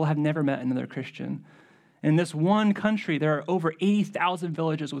example, have never met another Christian. In this one country, there are over 80,000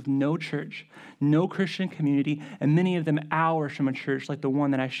 villages with no church, no Christian community, and many of them hours from a church like the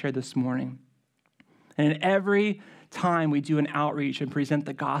one that I shared this morning. And every time we do an outreach and present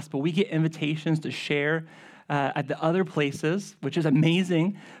the gospel, we get invitations to share at the other places, which is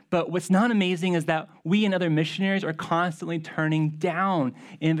amazing. But what's not amazing is that we and other missionaries are constantly turning down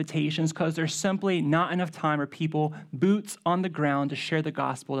invitations because there's simply not enough time or people, boots on the ground, to share the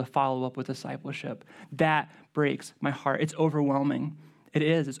gospel, to follow up with discipleship. That breaks my heart. It's overwhelming. It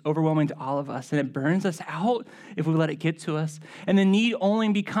is. It's overwhelming to all of us, and it burns us out if we let it get to us. And the need only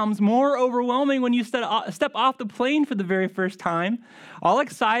becomes more overwhelming when you step off the plane for the very first time. All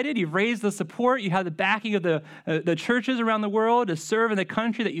excited, you've raised the support, you have the backing of the churches around the world to serve in the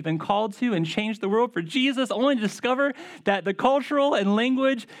country that you've been called to and change the world for Jesus, only to discover that the cultural and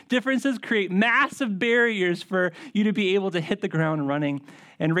language differences create massive barriers for you to be able to hit the ground running.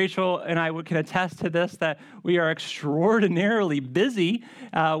 And Rachel and I can attest to this, that we are extraordinarily busy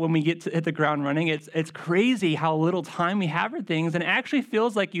when we get to hit the ground running. It's crazy how little time we have for things, and it actually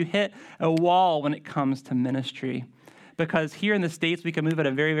feels like you hit a wall when it comes to ministry. Because here in the States, we can move at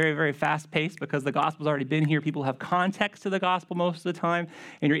a very, very, very fast pace because the gospel's already been here. People have context to the gospel most of the time,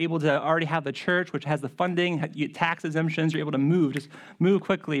 and you're able to already have the church, which has the funding, you get tax exemptions, you're able to just move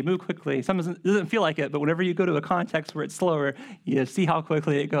quickly. Sometimes it doesn't feel like it, but whenever you go to a context where it's slower, you see how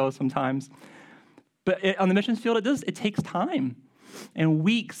quickly it goes sometimes. But on the missions field, it takes time. And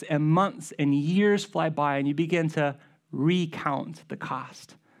weeks and months and years fly by, and you begin to recount the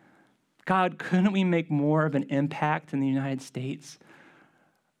cost. God, couldn't we make more of an impact in the United States?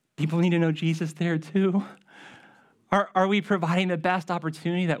 People need to know Jesus there too. Are we providing the best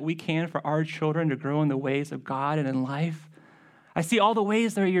opportunity that we can for our children to grow in the ways of God and in life? I see all the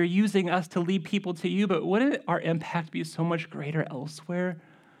ways that you're using us to lead people to you, but wouldn't our impact be so much greater elsewhere?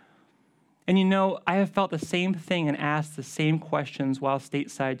 And I have felt the same thing and asked the same questions while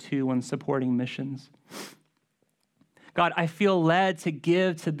stateside too when supporting missions. God, I feel led to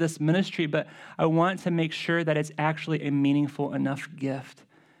give to this ministry, but I want to make sure that it's actually a meaningful enough gift.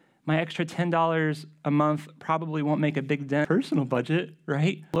 My extra $10 a month probably won't make a big dent in the personal budget,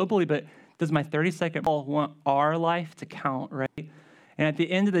 right? Globally, but does my 30-second call want our life to count, right? And at the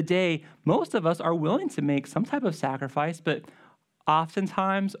end of the day, most of us are willing to make some type of sacrifice, but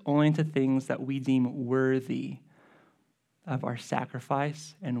oftentimes only to things that we deem worthy of our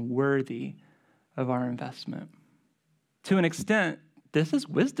sacrifice and worthy of our investment. To an extent, this is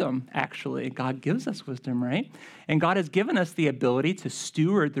wisdom, actually. God gives us wisdom, right? And God has given us the ability to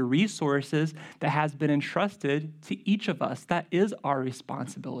steward the resources that has been entrusted to each of us. That is our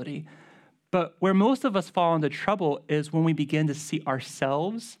responsibility. But where most of us fall into trouble is when we begin to see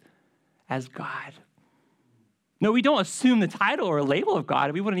ourselves as God. No, we don't assume the title or label of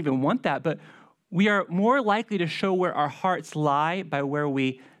God. We wouldn't even want that. But we are more likely to show where our hearts lie by where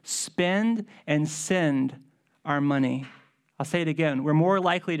we spend and send our money. I'll say it again. We're more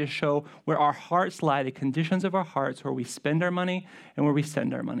likely to show where our hearts lie, the conditions of our hearts, where we spend our money and where we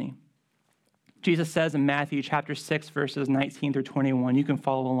send our money. Jesus says in Matthew chapter 6, verses 19 through 21, you can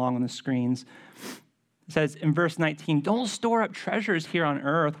follow along on the screens. It says in verse 19, don't store up treasures here on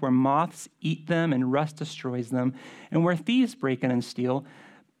earth where moths eat them and rust destroys them, and where thieves break in and steal.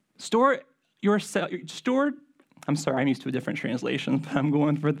 I'm used to a different translation, but I'm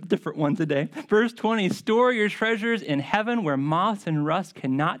going for the different one today. Verse 20, store your treasures in heaven where moths and rust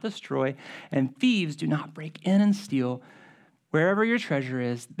cannot destroy, and thieves do not break in and steal. Wherever your treasure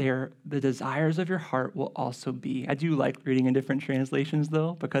is, there the desires of your heart will also be. I do like reading in different translations,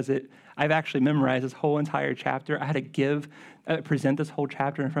 though, because I've actually memorized this whole entire chapter. I had to present this whole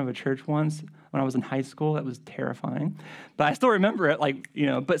chapter in front of a church once when I was in high school. That was terrifying. But I still remember it,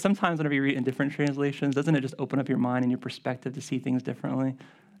 but sometimes whenever you read in different translations, doesn't it just open up your mind and your perspective to see things differently?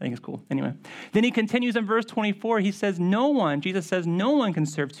 I think it's cool. Anyway, then he continues in verse 24. He says, Jesus says, no one can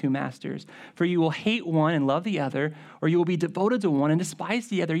serve two masters, for you will hate one and love the other, or you will be devoted to one and despise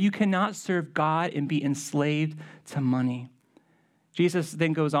the other. You cannot serve God and be enslaved to money. Jesus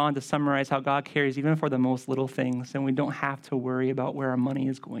then goes on to summarize how God cares even for the most little things, and we don't have to worry about where our money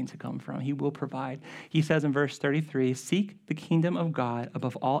is going to come from. He will provide. He says in verse 33, seek the kingdom of God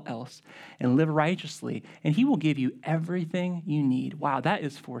above all else and live righteously, and he will give you everything you need. Wow, that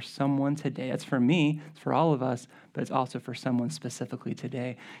is for someone today. That's for me. It's for all of us, but it's also for someone specifically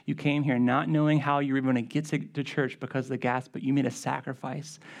today. You came here not knowing how you were going to get to church because of the gas, but you made a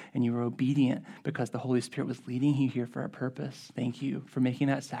sacrifice, and you were obedient because the Holy Spirit was leading you here for a purpose. Thank you for making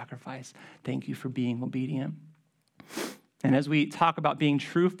that sacrifice. Thank you for being obedient. And as we talk about being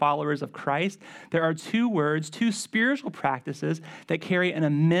true followers of Christ, there are two spiritual practices that carry an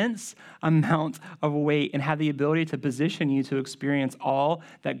immense amount of weight and have the ability to position you to experience all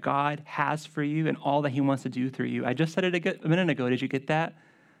that God has for you and all that he wants to do through you. I just said it a minute ago. Did you get that?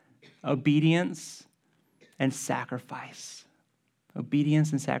 Obedience and sacrifice.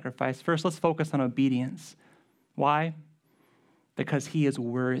 Obedience and sacrifice. First, let's focus on obedience. Why? Because he is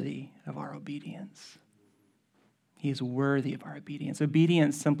worthy of our obedience. He is worthy of our obedience.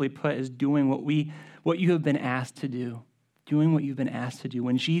 Obedience, simply put, is doing what you have been asked to do. Doing what you've been asked to do.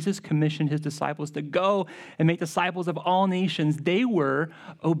 When Jesus commissioned his disciples to go and make disciples of all nations, they were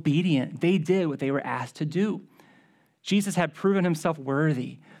obedient. They did what they were asked to do. Jesus had proven himself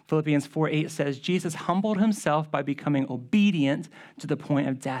worthy. Philippians 4:8 says, Jesus humbled himself by becoming obedient to the point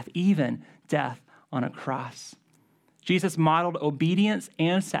of death, even death on a cross. Jesus modeled obedience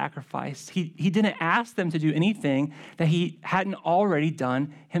and sacrifice. He didn't ask them to do anything that he hadn't already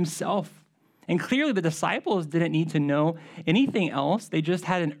done himself. And clearly the disciples didn't need to know anything else. They just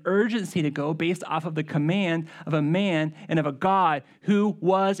had an urgency to go based off of the command of a man and of a God who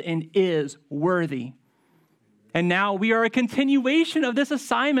was and is worthy. And now we are a continuation of this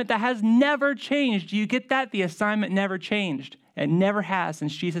assignment that has never changed. Do you get that? The assignment never changed. It never has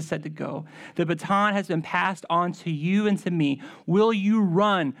since Jesus said to go. The baton has been passed on to you and to me. Will you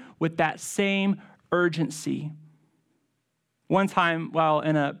run with that same urgency? One time while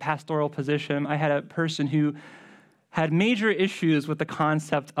in a pastoral position, I had a person who had major issues with the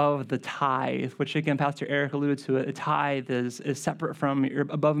concept of the tithe, which again, Pastor Eric alluded to it. A tithe is separate from your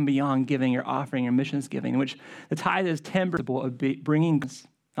above and beyond giving, your offering, your missions giving, which the tithe is 10% of bringing.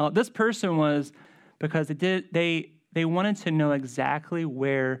 Now, this person was, because they wanted to know exactly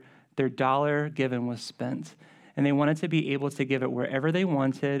where their dollar given was spent. and they wanted to be able to give it wherever they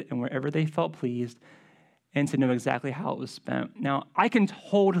wanted and wherever they felt pleased, and to know exactly how it was spent. Now, I can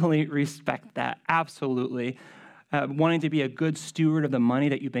totally respect that, absolutely. Wanting to be a good steward of the money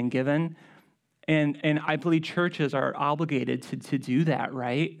that you've been given. And I believe churches are obligated to do that,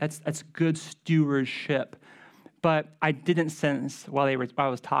 right? That's good stewardship. But I didn't sense while I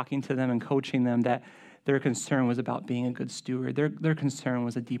was talking to them and coaching them that their concern was about being a good steward. Their concern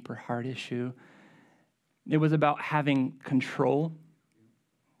was a deeper heart issue. It was about having control.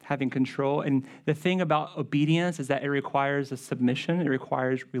 And the thing about obedience is that it requires a submission. It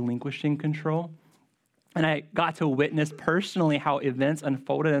requires relinquishing control. And I got to witness personally how events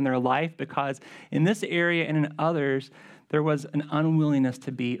unfolded in their life, because in this area and in others, there was an unwillingness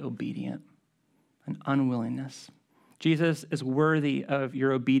to be obedient, an unwillingness. Jesus is worthy of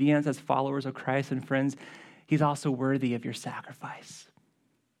your obedience as followers of Christ, and friends, he's also worthy of your sacrifice.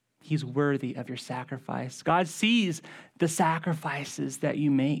 He's worthy of your sacrifice. God sees the sacrifices that you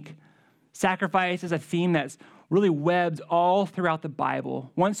make. Sacrifice is a theme that's really webbed all throughout the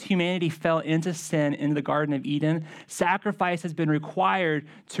Bible. Once humanity fell into sin in the Garden of Eden, sacrifice has been required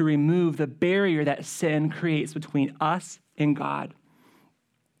to remove the barrier that sin creates between us and God.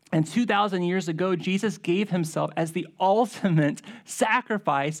 And 2,000 years ago, Jesus gave himself as the ultimate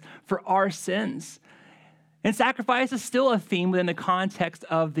sacrifice for our sins. And sacrifice is still a theme within the context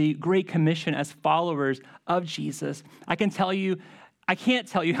of the Great Commission as followers of Jesus. I can't tell you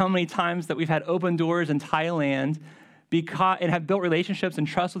how many times that we've had open doors in Thailand and have built relationships and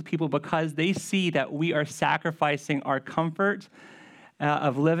trust with people because they see that we are sacrificing our comfort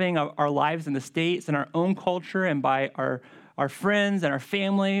of living our lives in the States and our own culture and by our friends and our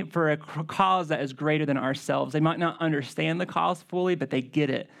family for a cause that is greater than ourselves. They might not understand the cause fully, but they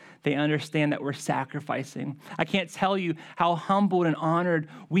get it. They understand that we're sacrificing. I can't tell you how humbled and honored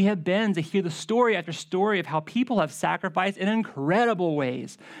we have been to hear the story after story of how people have sacrificed in incredible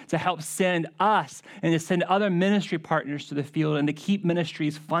ways to help send us and to send other ministry partners to the field and to keep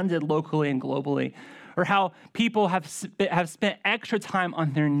ministries funded locally and globally. Or how people have spent extra time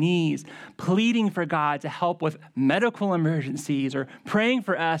on their knees pleading for God to help with medical emergencies or praying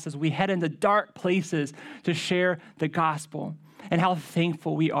for us as we head into dark places to share the gospel. And how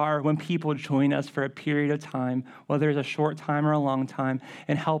thankful we are when people join us for a period of time, whether it's a short time or a long time,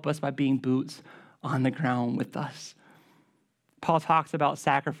 and help us by being boots on the ground with us. Paul talks about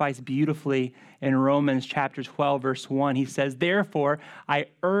sacrifice beautifully in Romans chapter 12, verse 1. He says, "Therefore, I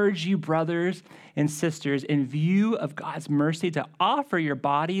urge you, brothers and sisters, in view of God's mercy, to offer your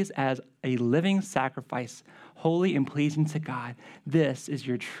bodies as a living sacrifice, holy and pleasing to God. This is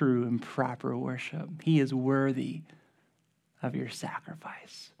your true and proper worship." He is worthy of your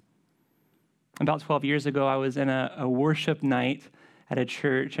sacrifice. About 12 years ago, I was in a worship night at a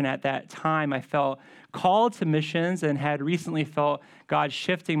church, and at that time, I felt called to missions and had recently felt God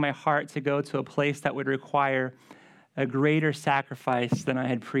shifting my heart to go to a place that would require a greater sacrifice than I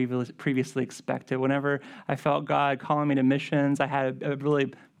had previously expected. Whenever I felt God calling me to missions, I had a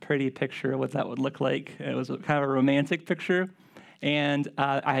really pretty picture of what that would look like. It was kind of a romantic picture, and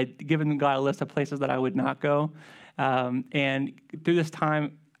I had given God a list of places that I would not go. And through this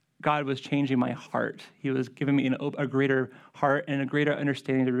time, God was changing my heart. He was giving me a greater heart and a greater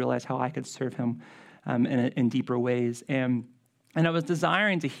understanding to realize how I could serve him in deeper ways. And I was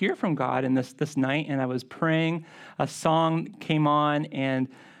desiring to hear from God in this night, and I was praying. A song came on, and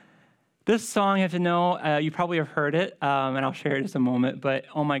this song, you have to know, you probably have heard it, and I'll share it in just a moment, but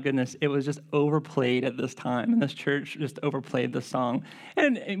oh my goodness, it was just overplayed at this time, and this church just overplayed the song.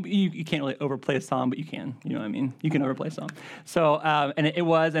 And you can't really overplay a song, but you can, you know what I mean? You can overplay a song. So, and it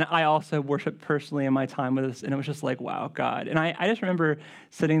was, and I also worshiped personally in my time with this, and it was just like, wow, God. And I just remember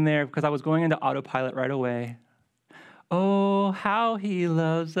sitting there, because I was going into autopilot right away. Oh, how he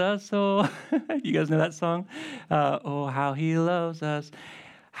loves us, oh. You guys know that song? Oh, how he loves us.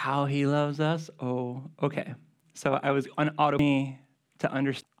 How he loves us. Oh, okay. So I was on auto to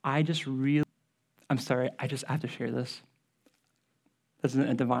understand. I have to share this. This isn't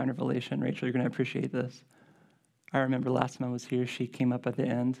a divine revelation. Rachel, you're going to appreciate this. I remember last time I was here, she came up at the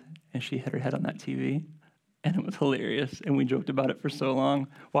end and she hit her head on that TV. And it was hilarious. And we joked about it for so long.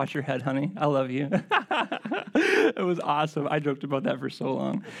 Watch your head, honey. I love you. It was awesome. I joked about that for so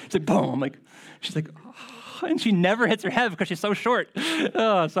long. It's like, boom. She's like, oh. And she never hits her head because she's so short.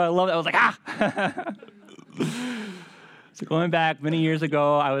 Oh, so I love it. I was like, ah. So going back many years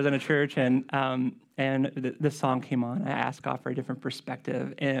ago, I was in a church, and this song came on. I asked God for a different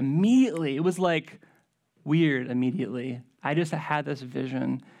perspective. And immediately, it was like weird immediately. I just had this vision.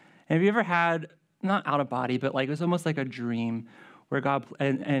 And have you ever had, not out of body, but like it was almost like a dream where God,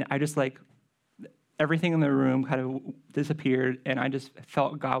 and I just like, everything in the room kind of disappeared, and I just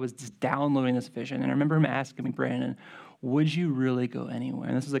felt God was just downloading this vision. And I remember him asking me, Brandon, would you really go anywhere?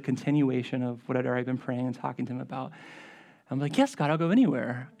 And this is a continuation of what I'd already been praying and talking to him about. I'm like, yes, God, I'll go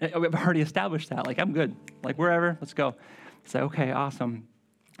anywhere. I've already established that. Like, I'm good. Like, wherever, let's go. I said, okay, awesome.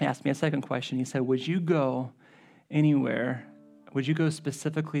 He asked me a second question. He said, would you go anywhere? Would you go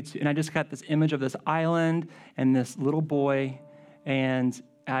specifically to, and I just got this image of this island and this little boy, and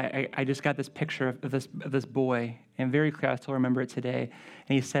I just got this picture of this boy, and very clear, I still remember it today.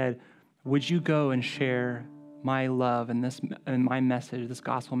 And he said, would you go and share my love and my message, this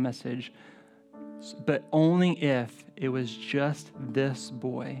gospel message, but only if it was just this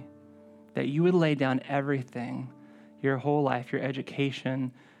boy, that you would lay down everything, your whole life, your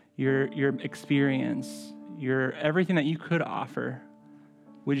education, your experience, your everything that you could offer.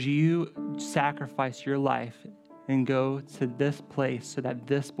 Would you sacrifice your life and go to this place so that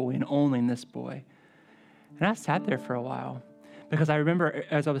this boy and only this boy? And I sat there for a while because I remember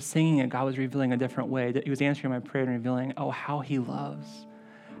as I was singing it, God was revealing a different way. That he was answering my prayer and revealing, how he loves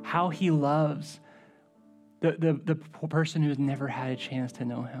the person who's never had a chance to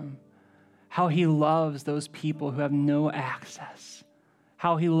know him. How he loves those people who have no access.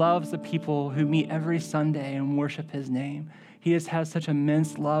 How he loves the people who meet every Sunday and worship his name. He just has such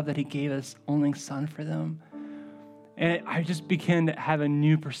immense love that he gave his only son for them. And I just began to have a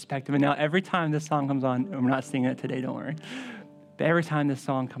new perspective. And now every time this song comes on, and we're not singing it today, don't worry. But every time this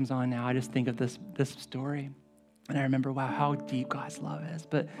song comes on now, I just think of this story. And I remember, wow, how deep God's love is.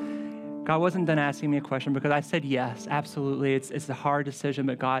 But God wasn't done asking me a question because I said yes, absolutely. It's a hard decision,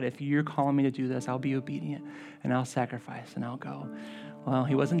 but God, if you're calling me to do this, I'll be obedient and I'll sacrifice and I'll go. Well,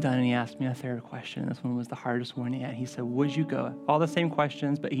 he wasn't done, and he asked me a third question. This one was the hardest one yet. He said, would you go? All the same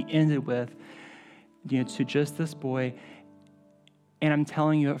questions, but he ended with, to just this boy. And I'm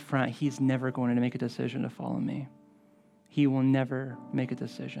telling you up front, he's never going to make a decision to follow me. He will never make a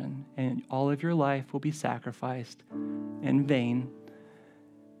decision. And all of your life will be sacrificed in vain.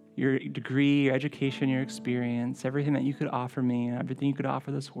 Your degree, your education, your experience, everything that you could offer me, and everything you could offer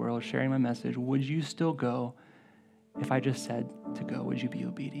this world, sharing my message, would you still go? If I just said to go, would you be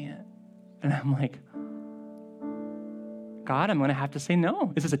obedient? And I'm like, God, I'm going to have to say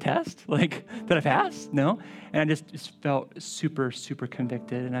no. Is this a test? Like, did I pass? No. And I just felt super, super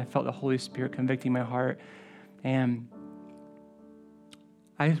convicted, and I felt the Holy Spirit convicting my heart. And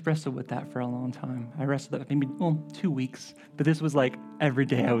I wrestled with that for a long time. I wrestled with that maybe 2 weeks. But this was like every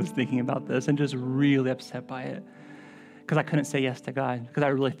day I was thinking about this and just really upset by it. Because I couldn't say yes to God. Because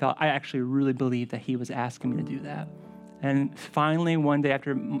I actually really believed that he was asking me to do that. And finally, one day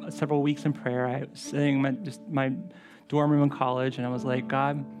after several weeks in prayer, I was sitting in my dorm room in college, and I was like,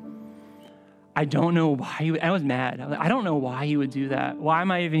 God, I don't know why I was mad. I was like, I don't know why you would do that. Why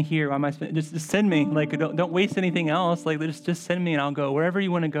am I even here? Why am I just send me? Like, don't waste anything else. Like, just send me and I'll go. Wherever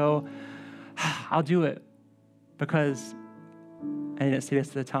you want to go, I'll do it. Because, I didn't say this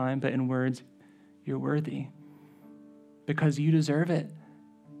at the time, but in words, you're worthy. Because you deserve it.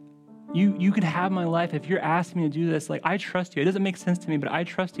 You could have my life if you're asking me to do this. Like, I trust you. It doesn't make sense to me, but I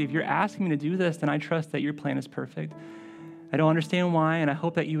trust you. If you're asking me to do this, then I trust that your plan is perfect. I don't understand why, and I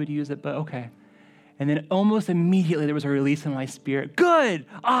hope that you would use it, but okay. And then almost immediately there was a release in my spirit. Good,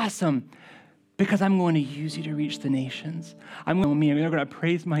 awesome, because I'm going to use you to reach the nations. They're going to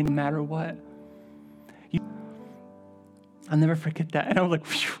praise me no matter what. I'll never forget that. And I was like,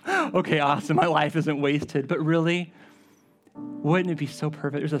 phew, okay, awesome, my life isn't wasted. But really, wouldn't it be so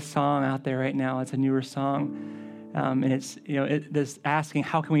perfect? There's a song out there right now. It's a newer song. And it's, this asking,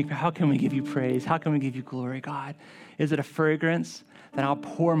 how can we give you praise? How can we give you glory, God? Is it a fragrance? Then I'll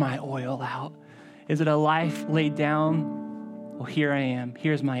pour my oil out. Is it a life laid down? Well, here I am.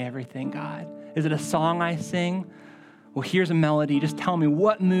 Here's my everything, God. Is it a song I sing? Well, here's a melody. Just tell me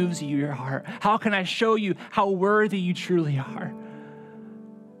what moves you, your heart. How can I show you how worthy you truly are?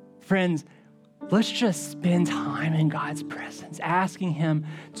 Friends, let's just spend time in God's presence, asking him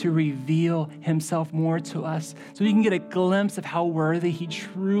to reveal himself more to us so we can get a glimpse of how worthy he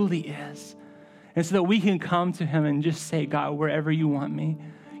truly is. And so that we can come to him and just say, God, wherever you want me,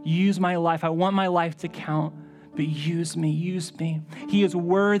 use my life. I want my life to count, but use me, use me. He is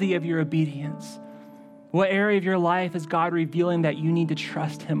worthy of your obedience. What area of your life is God revealing that you need to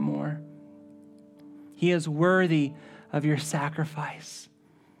trust him more? He is worthy of your sacrifice.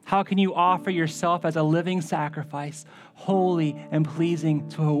 How can you offer yourself as a living sacrifice, holy and pleasing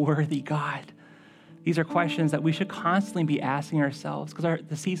to a worthy God? These are questions that we should constantly be asking ourselves because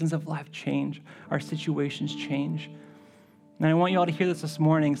the seasons of life change. Our situations change. And I want you all to hear this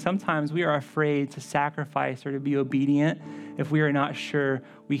morning. Sometimes we are afraid to sacrifice or to be obedient if we are not sure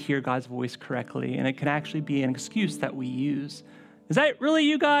we hear God's voice correctly. And it can actually be an excuse that we use. Is that really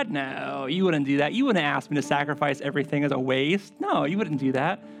you, God? No, you wouldn't do that. You wouldn't ask me to sacrifice everything as a waste. No, you wouldn't do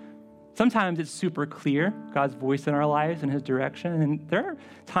that. Sometimes it's super clear, God's voice in our lives and his direction. And there are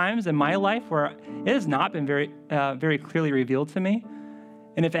times in my life where it has not been very clearly revealed to me.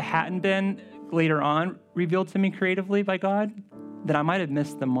 And if it hadn't been later on revealed to me creatively by God, then I might have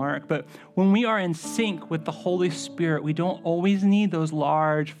missed the mark. But when we are in sync with the Holy Spirit, we don't always need those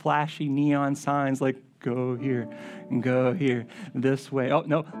large, flashy neon signs like go here and go here this way. Oh,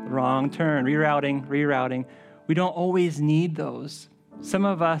 no, wrong turn, rerouting. We don't always need those. Some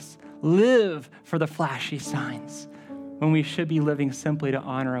of us live for the flashy signs when we should be living simply to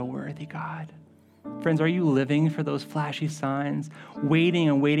honor a worthy God. Friends, are you living for those flashy signs, waiting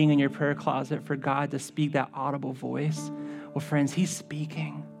in your prayer closet for God to speak that audible voice? Well, friends, he's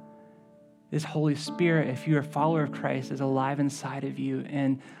speaking. This Holy Spirit, if you're a follower of Christ, is alive inside of you.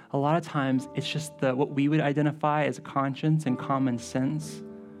 And a lot of times, it's just what we would identify as conscience and common sense.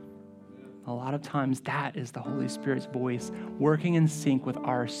 A lot of times, that is the Holy Spirit's voice working in sync with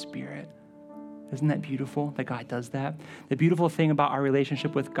our spirit. Isn't that beautiful that God does that? The beautiful thing about our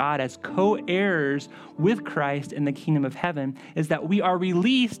relationship with God as co-heirs with Christ in the kingdom of heaven is that we are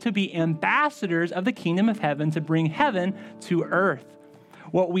released to be ambassadors of the kingdom of heaven to bring heaven to earth.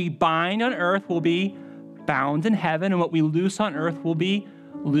 What we bind on earth will be bound in heaven, and what we loose on earth will be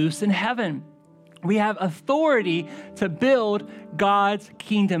loose in heaven. We have authority to build God's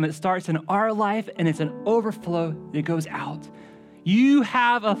kingdom. It starts in our life, and it's an overflow that goes out. You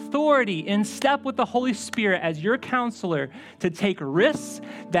have authority in step with the Holy Spirit as your counselor to take risks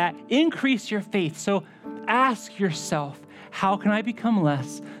that increase your faith. So ask yourself, how can I become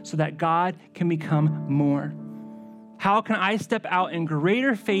less so that God can become more? How can I step out in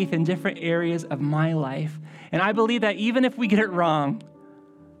greater faith in different areas of my life? And I believe that even if we get it wrong,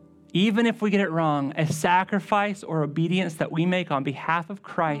 a sacrifice or obedience that we make on behalf of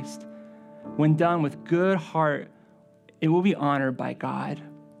Christ, when done with good heart, it will be honored by God.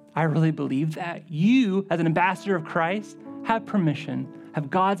 I really believe that. You, as an ambassador of Christ, have permission, have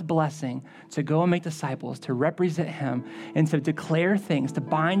God's blessing to go and make disciples, to represent him, and to declare things, to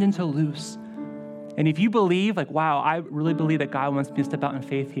bind and to loose. And if you believe, wow, I really believe that God wants me to step out in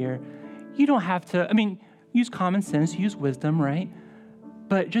faith here, you don't have to, use common sense, use wisdom, right?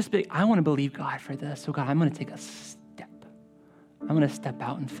 But just be, I want to believe God for this. So God, I'm going to take a step. I'm going to step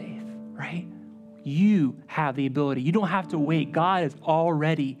out in faith, right? You have the ability. You don't have to wait. God is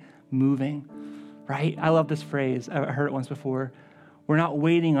already moving, right? I love this phrase. I heard it once before. We're not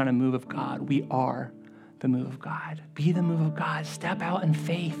waiting on a move of God. We are the move of God. Be the move of God. Step out in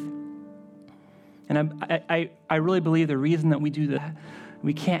faith. And I really believe the reason that we do that,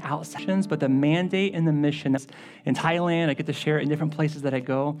 we can't out sessions, but the mandate and the mission in Thailand, I get to share it in different places that I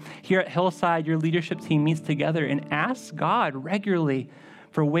go. Here at Hillside, your leadership team meets together and asks God regularly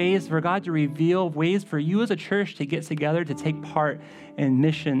for ways for God to reveal ways for you as a church to get together, to take part in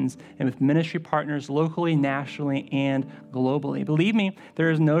missions and with ministry partners locally, nationally, and globally. Believe me,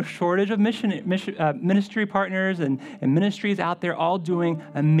 there is no shortage of ministry partners and ministries out there all doing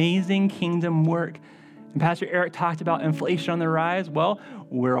amazing kingdom work. And Pastor Eric talked about inflation on the rise. Well,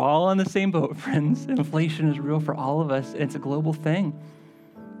 we're all on the same boat, friends. Inflation is real for all of us, and it's a global thing.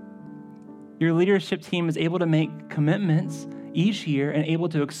 Your leadership team is able to make commitments each year and able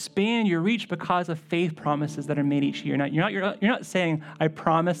to expand your reach because of faith promises that are made each year. Now, you're not saying, I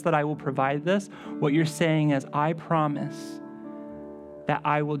promise that I will provide this. What you're saying is, I promise that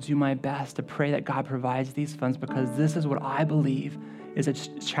I will do my best to pray that God provides these funds because this is what I believe is a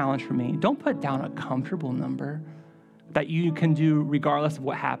challenge for me. Don't put down a comfortable number that you can do regardless of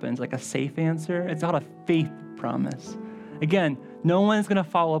what happens, like a safe answer. It's not a faith promise. Again, no one's going to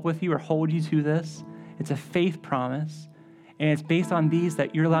follow up with you or hold you to this. It's a faith promise. And it's based on these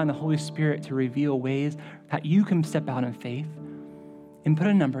that you're allowing the Holy Spirit to reveal ways that you can step out in faith and put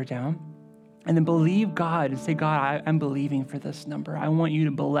a number down and then believe God and say, God, I'm believing for this number. I want you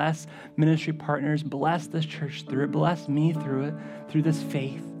to bless ministry partners, bless this church through it, bless me through it, through this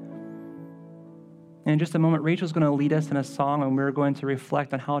faith. And in just a moment, Rachel's going to lead us in a song and we're going to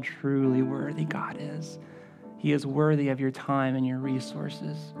reflect on how truly worthy God is. He is worthy of your time and your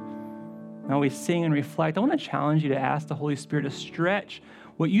resources. Now we sing and reflect. I want to challenge you to ask the Holy Spirit to stretch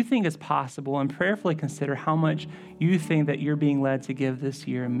what you think is possible and prayerfully consider how much you think that you're being led to give this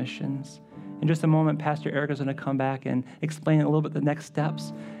year in missions. In just a moment, Pastor Eric is going to come back and explain a little bit the next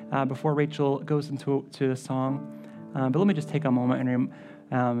steps before Rachel goes into a song. But let me just take a moment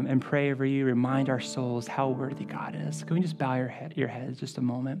and pray over you, remind our souls how worthy God is. Can we just bow your heads just a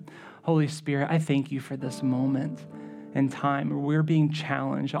moment? Holy Spirit, I thank you for this moment in time where we're being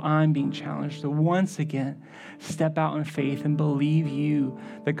challenged, I'm being challenged to once again step out in faith and believe you,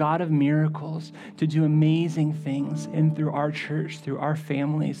 the God of miracles, to do amazing things in through our church, through our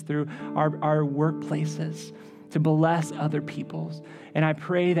families, through our workplaces, to bless other peoples. And I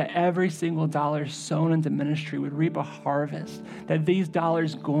pray that every single dollar sown into ministry would reap a harvest, that these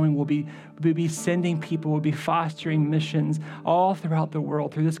dollars going will be sending people, will be fostering missions all throughout the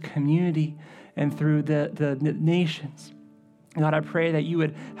world, through this community and through the nations. God, I pray that you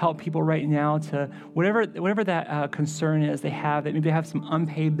would help people right now to, whatever that concern is they have, that maybe they have some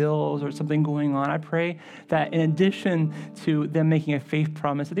unpaid bills or something going on. I pray that in addition to them making a faith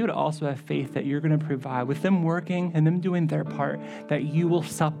promise, that they would also have faith that you're going to provide. With them working and them doing their part, that you will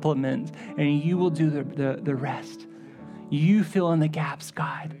supplement and you will do the rest. You fill in the gaps,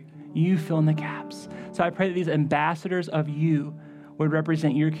 God. You fill in the gaps. So I pray that these ambassadors of you would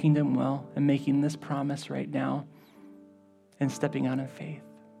represent your kingdom well and making this promise right now and stepping out in faith.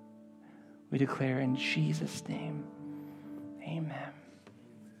 We declare in Jesus' name, amen.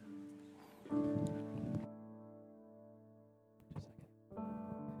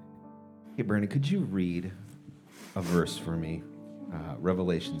 Hey, Brandon, could you read a verse for me?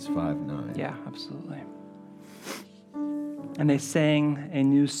 Revelations 5:9. Yeah, absolutely. And they sang a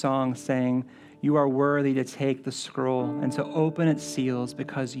new song saying, "You are worthy to take the scroll and to open its seals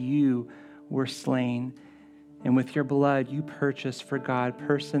because you were slain. And with your blood, you purchased for God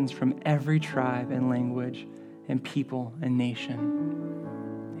persons from every tribe and language and people and nation."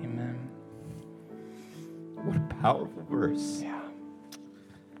 Amen. What a powerful verse. Yeah.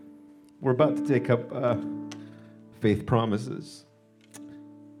 We're about to take up faith promises.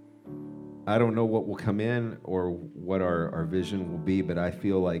 I don't know what will come in or what our vision will be, but I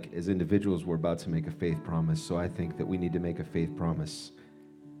feel like as individuals, we're about to make a faith promise. So I think that we need to make a faith promise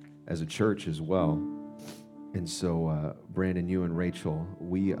as a church as well. And so, Brandon, you and Rachel,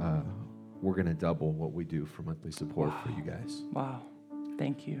 we're going to double what we do for monthly support for you guys. Wow.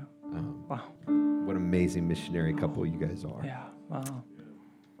 Thank you. Wow. What an amazing missionary couple you guys are. Yeah. Wow.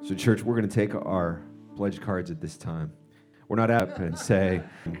 So, church, we're going to take our pledge cards at this time. We're not up and say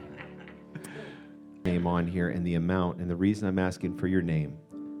name on here and the amount. And the reason I'm asking for your name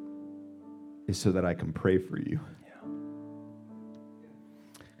is so that I can pray for you.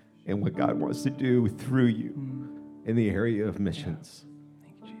 And what God wants to do through you in the area of missions.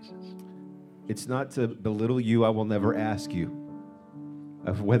 Thank you, Jesus. It's not to belittle you. I will never ask you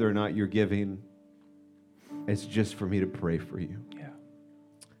of whether or not you're giving. It's just for me to pray for you. Yeah.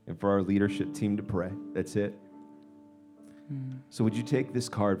 And for our leadership team to pray. That's it. So would you take this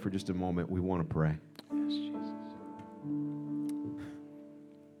card for just a moment? We want to pray. Yes, Jesus.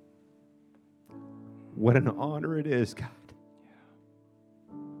 What an honor it is, God,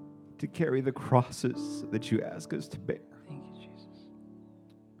 to carry the crosses that you ask us to bear. Thank you, Jesus.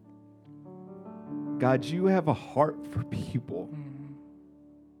 God, you have a heart for people.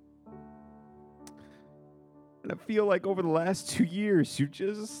 And I feel like over the last 2 years, you've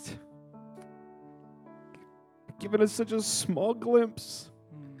just given us such a small glimpse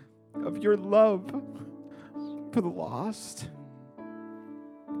of your love for the lost.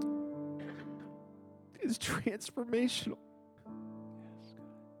 It's transformational.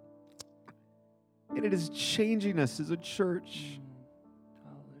 And it is changing us as a church.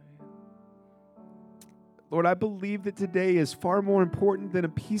 Lord, I believe that today is far more important than a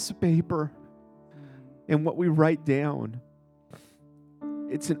piece of paper and what we write down.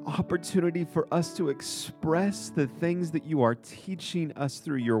 It's an opportunity for us to express the things that you are teaching us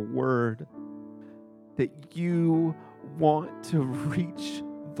through your word, that you want to reach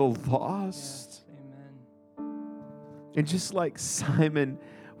the lost. Amen. And just like Simon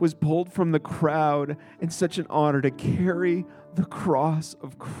was pulled from the crowd, and such an honor to carry the cross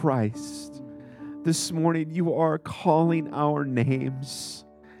of Christ, this morning you are calling our names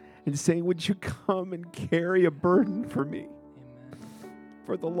and saying, would you come and carry a burden for me? Amen.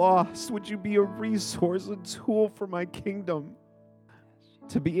 For the lost, would you be a resource, a tool for my kingdom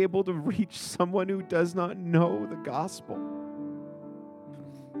to be able to reach someone who does not know the gospel?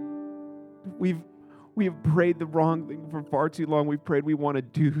 We have prayed the wrong thing for far too long. We've prayed we want to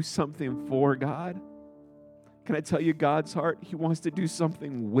do something for God. Can I tell you God's heart? He wants to do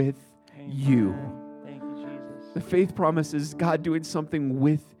something with you. Thank you, Jesus. The faith promise is God doing something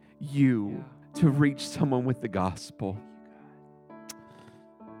with you to reach someone with the gospel.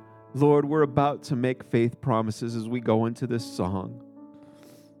 Lord, we're about to make faith promises as we go into this song.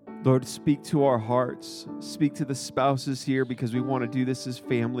 Lord, speak to our hearts. Speak to the spouses here because we want to do this as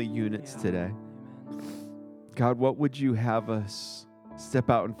family units today. God, what would you have us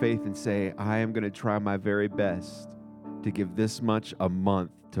step out in faith and say, I am going to try my very best to give this much a month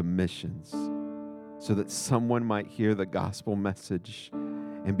to missions so that someone might hear the gospel message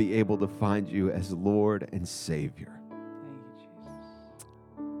and be able to find you as Lord and Savior. Thank you, Jesus.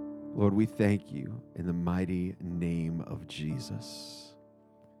 Lord, we thank you in the mighty name of Jesus.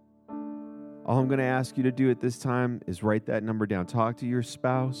 All I'm going to ask you to do at this time is write that number down. Talk to your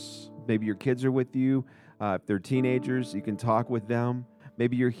spouse. Maybe your kids are with you. If they're teenagers, you can talk with them.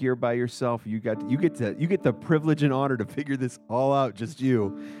 Maybe you're here by yourself. You get the privilege and honor to figure this all out, just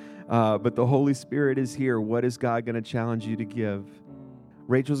you. But the Holy Spirit is here. What is God going to challenge you to give?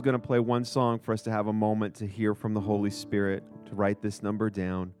 Rachel's going to play one song for us to have a moment to hear from the Holy Spirit, to write this number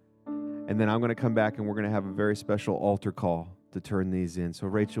down. And then I'm going to come back and we're going to have a very special altar call to turn these in. So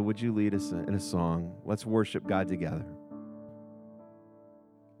Rachel, would you lead us in a song? Let's worship God together.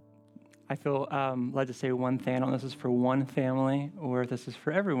 I feel led to say one thing. I don't know if this is for one family or if this is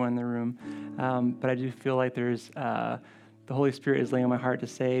for everyone in the room, but I do feel like there's the Holy Spirit is laying on my heart to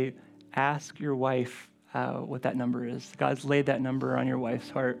say, ask your wife what that number is. God's laid that number on your wife's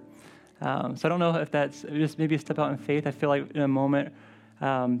heart. So I don't know if that's just maybe a step out in faith. I feel like in a moment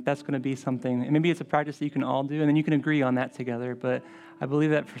that's going to be something, and maybe it's a practice that you can all do, and then you can agree on that together. But I believe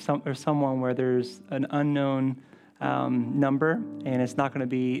that for someone where there's an unknown number, and it's not going to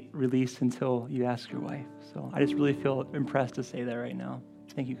be released until you ask your wife. So I just really feel impressed to say that right now.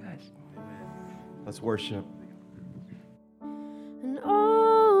 Thank you, guys. Let's worship. And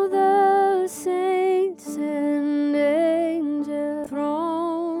all the saints and angels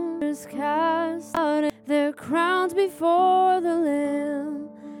thrones cast out their crowns before the Lamb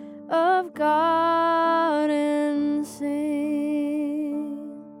of God and sing.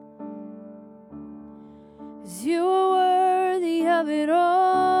 'Cause you are worthy of it all.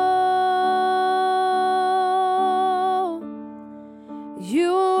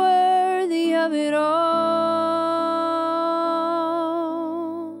 You are worthy of it all.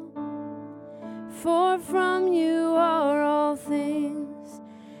 For from you are all things,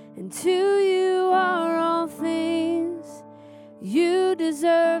 and to you are all things. You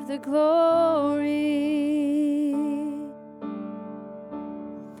deserve the glory.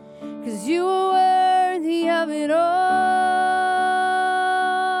 'Cause you are worthy of it all.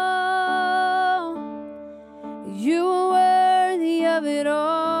 You are worthy of it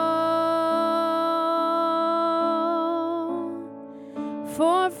all.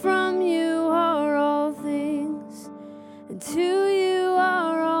 For from you are all things, and to you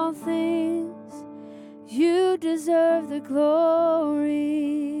are all things. You deserve the glory.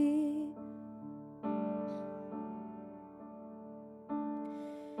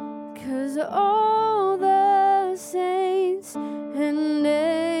 'Cause all the saints and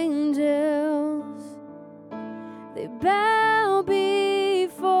angels, they bow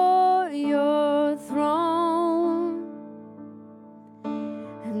before your throne,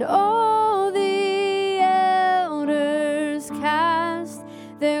 and all the elders cast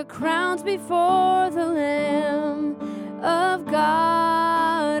their crowns before the Lamb of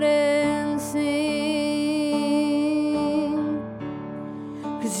God and sing.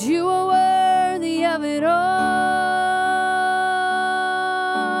 'Cause you are worthy of it all.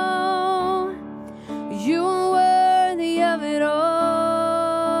 You are worthy of it all.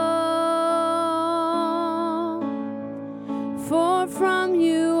 For from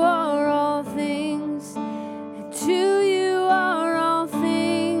you are all things, and to you are all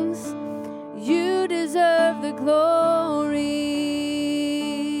things. You deserve the glory.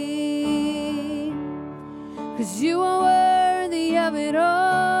 'Cause you are worthy of it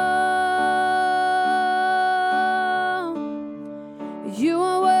all. You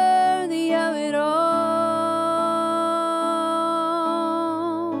are worthy of it all.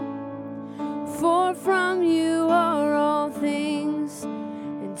 For from you are all things,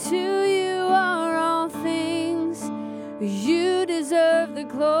 and to you are all things. You deserve the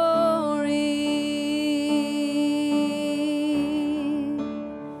glory.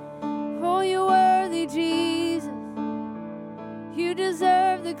 Oh, you're worthy, Jesus. You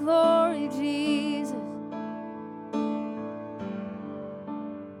deserve the glory, Jesus.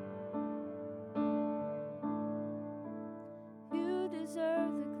 You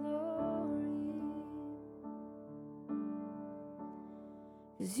deserve the glory.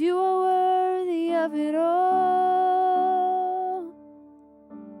 'Cause you are worthy of it all.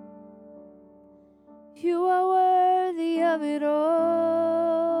 You are worthy of it all.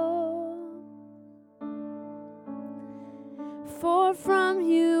 For from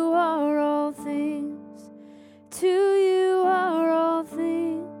you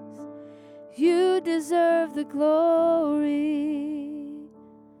deserve the glory.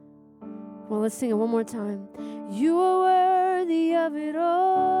 Well, let's sing it one more time. You are worthy of it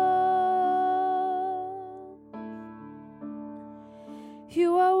all.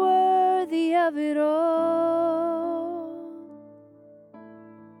 You are worthy of it all.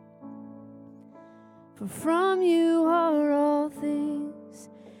 For from you are all things,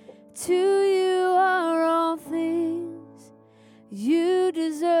 to you are all things. You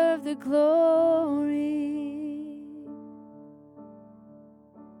deserve the glory.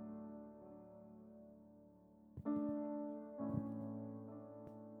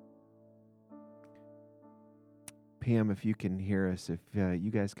 Pam, if you can hear us, if you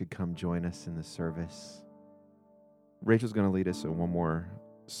guys could come join us in the service. Rachel's going to lead us in one more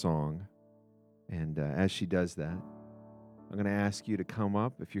song. And as she does that, I'm going to ask you to come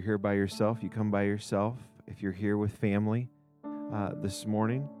up. If you're here by yourself, you come by yourself. If you're here with family this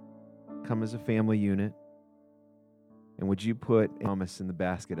morning, come as a family unit. And would you put Thomas in the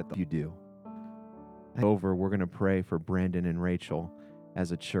basket at the you do? Over, we're going to pray for Brandon and Rachel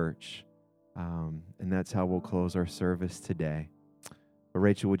as a church. And that's how we'll close our service today. But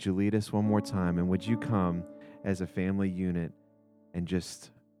Rachel, would you lead us one more time? And would you come as a family unit and just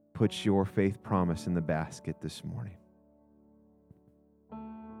put your faith promise in the basket this morning?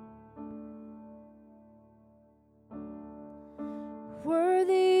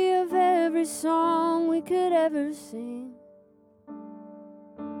 Worthy of every song we could ever sing,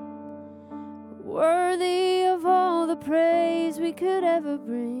 worthy of all the praise we could ever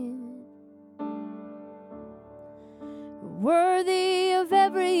bring, worthy of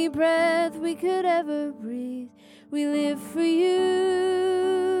every breath we could ever breathe. We live for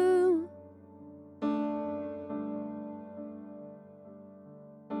you.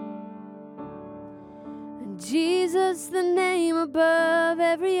 And Jesus, the name above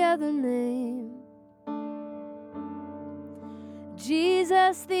every other name.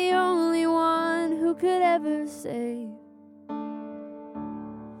 Jesus, the only one who could ever save.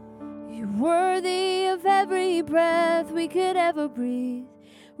 You're worthy of every breath we could ever breathe.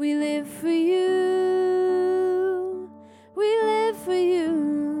 We live for you. We live for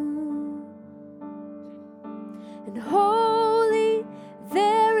you. And holy,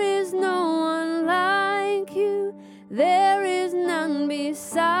 there is no one like you. There is none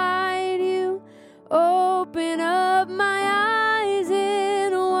beside you. Open up my eyes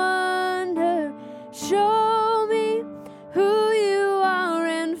in wonder. Show me who you are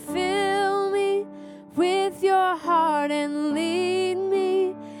and fill me with your heart and lead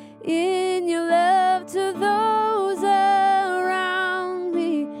me in your love to those around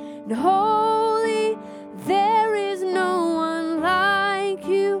me. And holy, there is no one like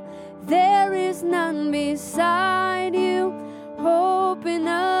you. There is none beside you. Open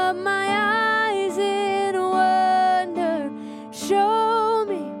up my eyes in wonder. Show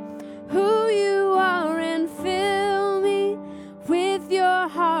me who you are and fill me with your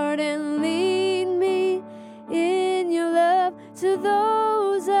heart and lead me in your love to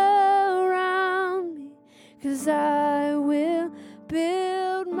those around me. 'Cause I will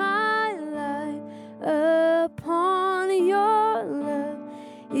build my life upon your love.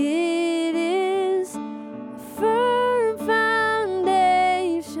 It is a firm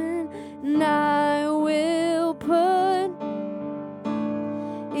foundation, and I will put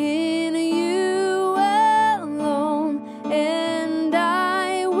in you alone, and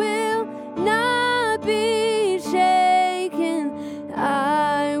I will not be shaken.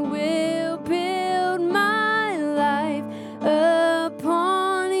 I will build my life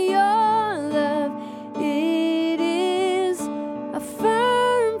upon your love. It is a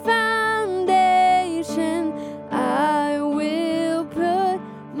firm foundation. I will put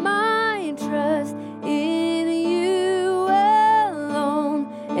my trust in you alone,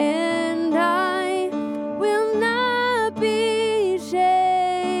 and I will not be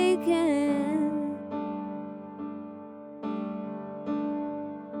shaken.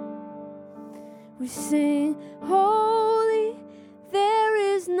 We sing, holy, there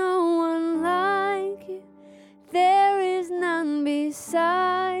is no one like you. There is none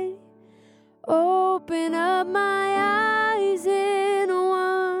beside you. Open up my eyes in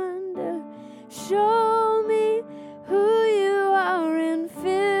wonder. Show me who you are and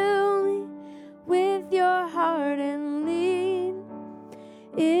fill me with your heart and lead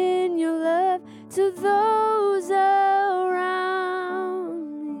in your love to those around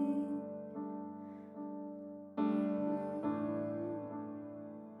me.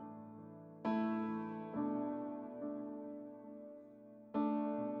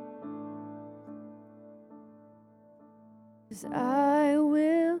 'Cause I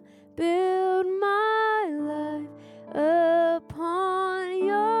will build my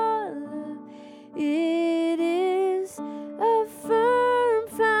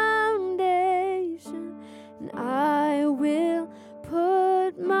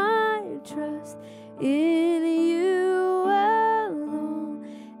trust in you alone,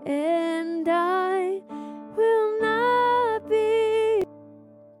 and I will not be.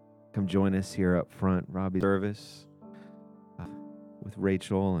 Come join us here up front, Robbie's service with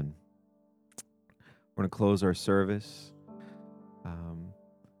Rachel, and we're going to close our service.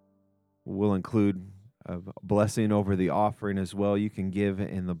 We'll include a blessing over the offering as well. You can give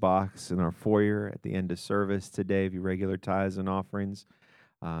in the box in our foyer at the end of service today if you regular tithes and offerings.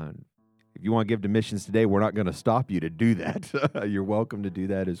 If you want to give to missions today, we're not going to stop you to do that. You're welcome to do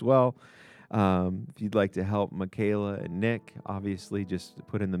that as well. If you'd like to help Michaela and Nick, obviously just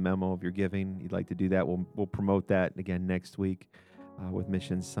put in the memo of your giving. You'd like to do that, we'll promote that again next week with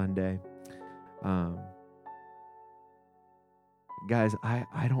Missions Sunday. Guys,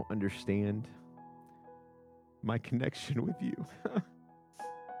 I don't understand my connection with you.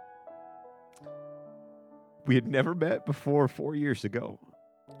 We had never met before 4 years ago.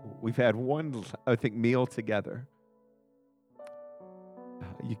 We've had one, I think, meal together.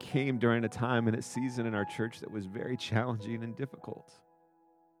 You came during a time and a season in our church that was very challenging and difficult.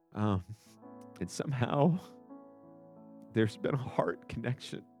 And somehow there's been a heart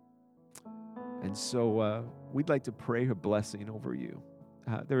connection. And so we'd like to pray a blessing over you.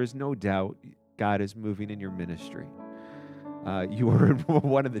 There is no doubt God is moving in your ministry. You are in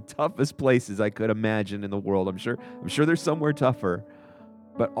one of the toughest places I could imagine in the world. I'm sure there's somewhere tougher.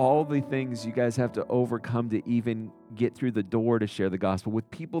 But all the things you guys have to overcome to even get through the door to share the gospel with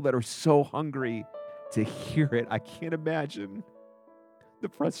people that are so hungry to hear it, I can't imagine the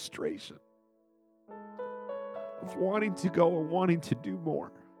frustration of wanting to go and wanting to do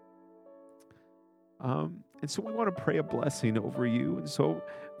more. And so we want to pray a blessing over you. And so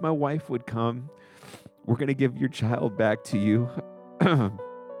my wife would come. We're going to give your child back to you.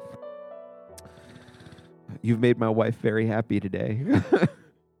 You've made my wife very happy today.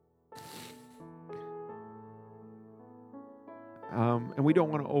 And we don't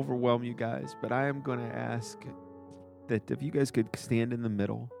want to overwhelm you guys, but I am going to ask that if you guys could stand in the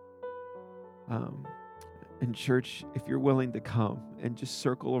middle. In church, if you're willing to come and just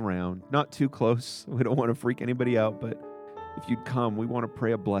circle around, not too close. We don't want to freak anybody out, but if you'd come, we want to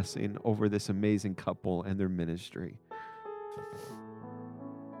pray a blessing over this amazing couple and their ministry.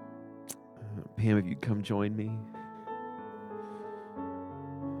 Pam, if you'd come join me.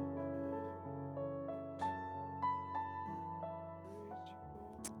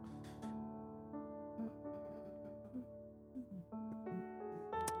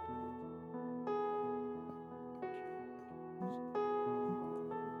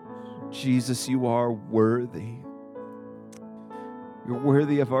 Jesus, you are worthy. You're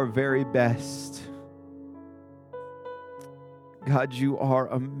worthy of our very best. God, you are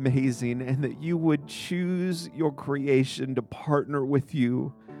amazing, and that you would choose your creation to partner with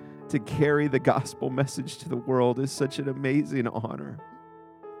you to carry the gospel message to the world is such an amazing honor.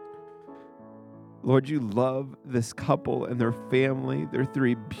 Lord, you love this couple and their family, their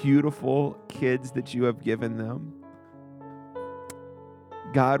 3 beautiful kids that you have given them.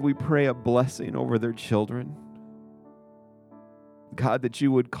 God, we pray a blessing over their children. God, that you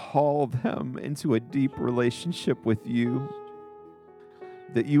would call them into a deep relationship with you,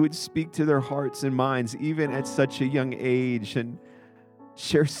 that you would speak to their hearts and minds even at such a young age and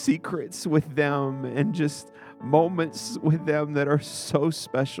share secrets with them and just moments with them that are so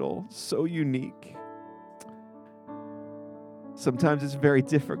special, so unique. Sometimes it's very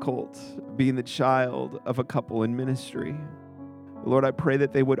difficult being the child of a couple in ministry. Lord, I pray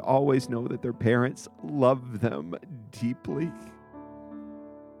that they would always know that their parents love them deeply.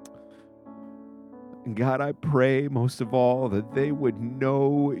 And God, I pray most of all that they would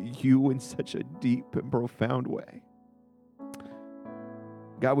know you in such a deep and profound way.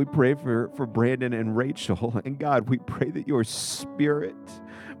 God, we pray for Brandon and Rachel. And God, we pray that your Spirit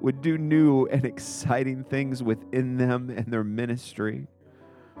would do new and exciting things within them and their ministry.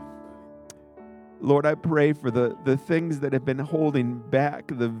 Lord, I pray for the things that have been holding back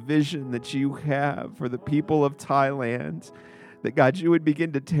the vision that you have for the people of Thailand, that God, you would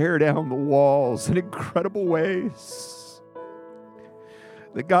begin to tear down the walls in incredible ways.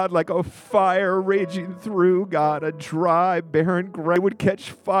 That God, like a fire raging through, God, a dry, barren ground would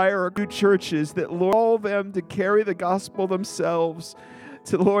catch fire to churches that lull them to carry the gospel themselves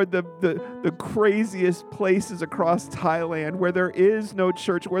to, Lord, the craziest places across Thailand where there is no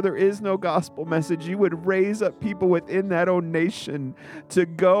church, where there is no gospel message. You would raise up people within that own nation to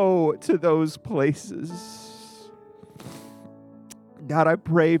go to those places. God, I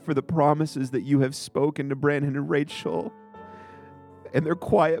pray for the promises that you have spoken to Brandon and Rachel in their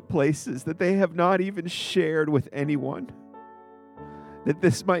quiet places that they have not even shared with anyone. that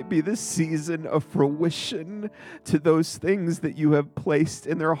this might be the season of fruition to those things that you have placed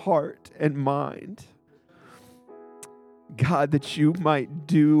in their heart and mind. God, that you might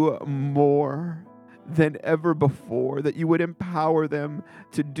do more than ever before, that you would empower them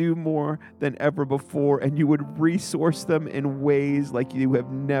to do more than ever before, and you would resource them in ways like you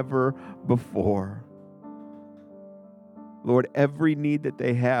have never before. Lord, every need that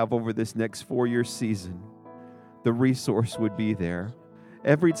they have over this next 4-year season, the resource would be there.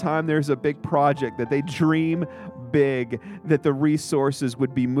 Every time there's a big project that they dream big, that the resources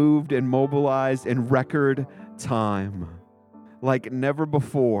would be moved and mobilized in record time, like never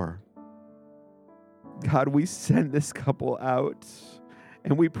before. God, we send this couple out,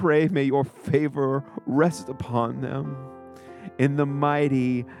 and we pray, may your favor rest upon them in the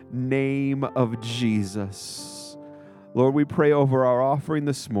mighty name of Jesus. Lord, we pray over our offering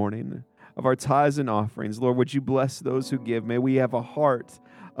this morning, of our tithes and offerings. Lord, would you bless those who give? May we have a heart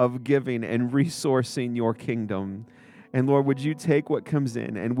of giving and resourcing your kingdom. And Lord, would you take what comes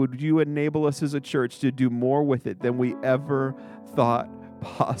in, and would you enable us as a church to do more with it than we ever thought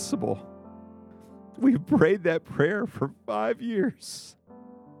possible? We've prayed that prayer for 5 years.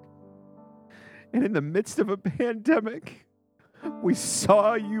 And in the midst of a pandemic, we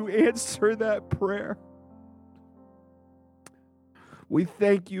saw you answer that prayer. We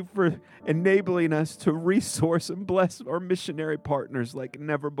thank you for enabling us to resource and bless our missionary partners like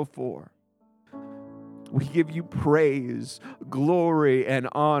never before. We give you praise, glory, and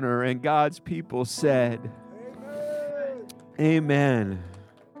honor. And God's people said, Amen.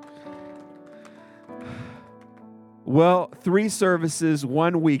 Well, 3 services,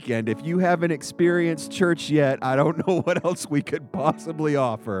 1 weekend. If you haven't experienced church yet, I don't know what else we could possibly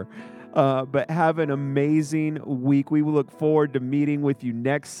offer. But have an amazing week. We will look forward to meeting with you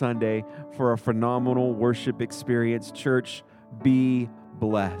next Sunday for a phenomenal worship experience. Church, be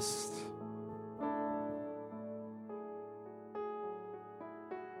blessed.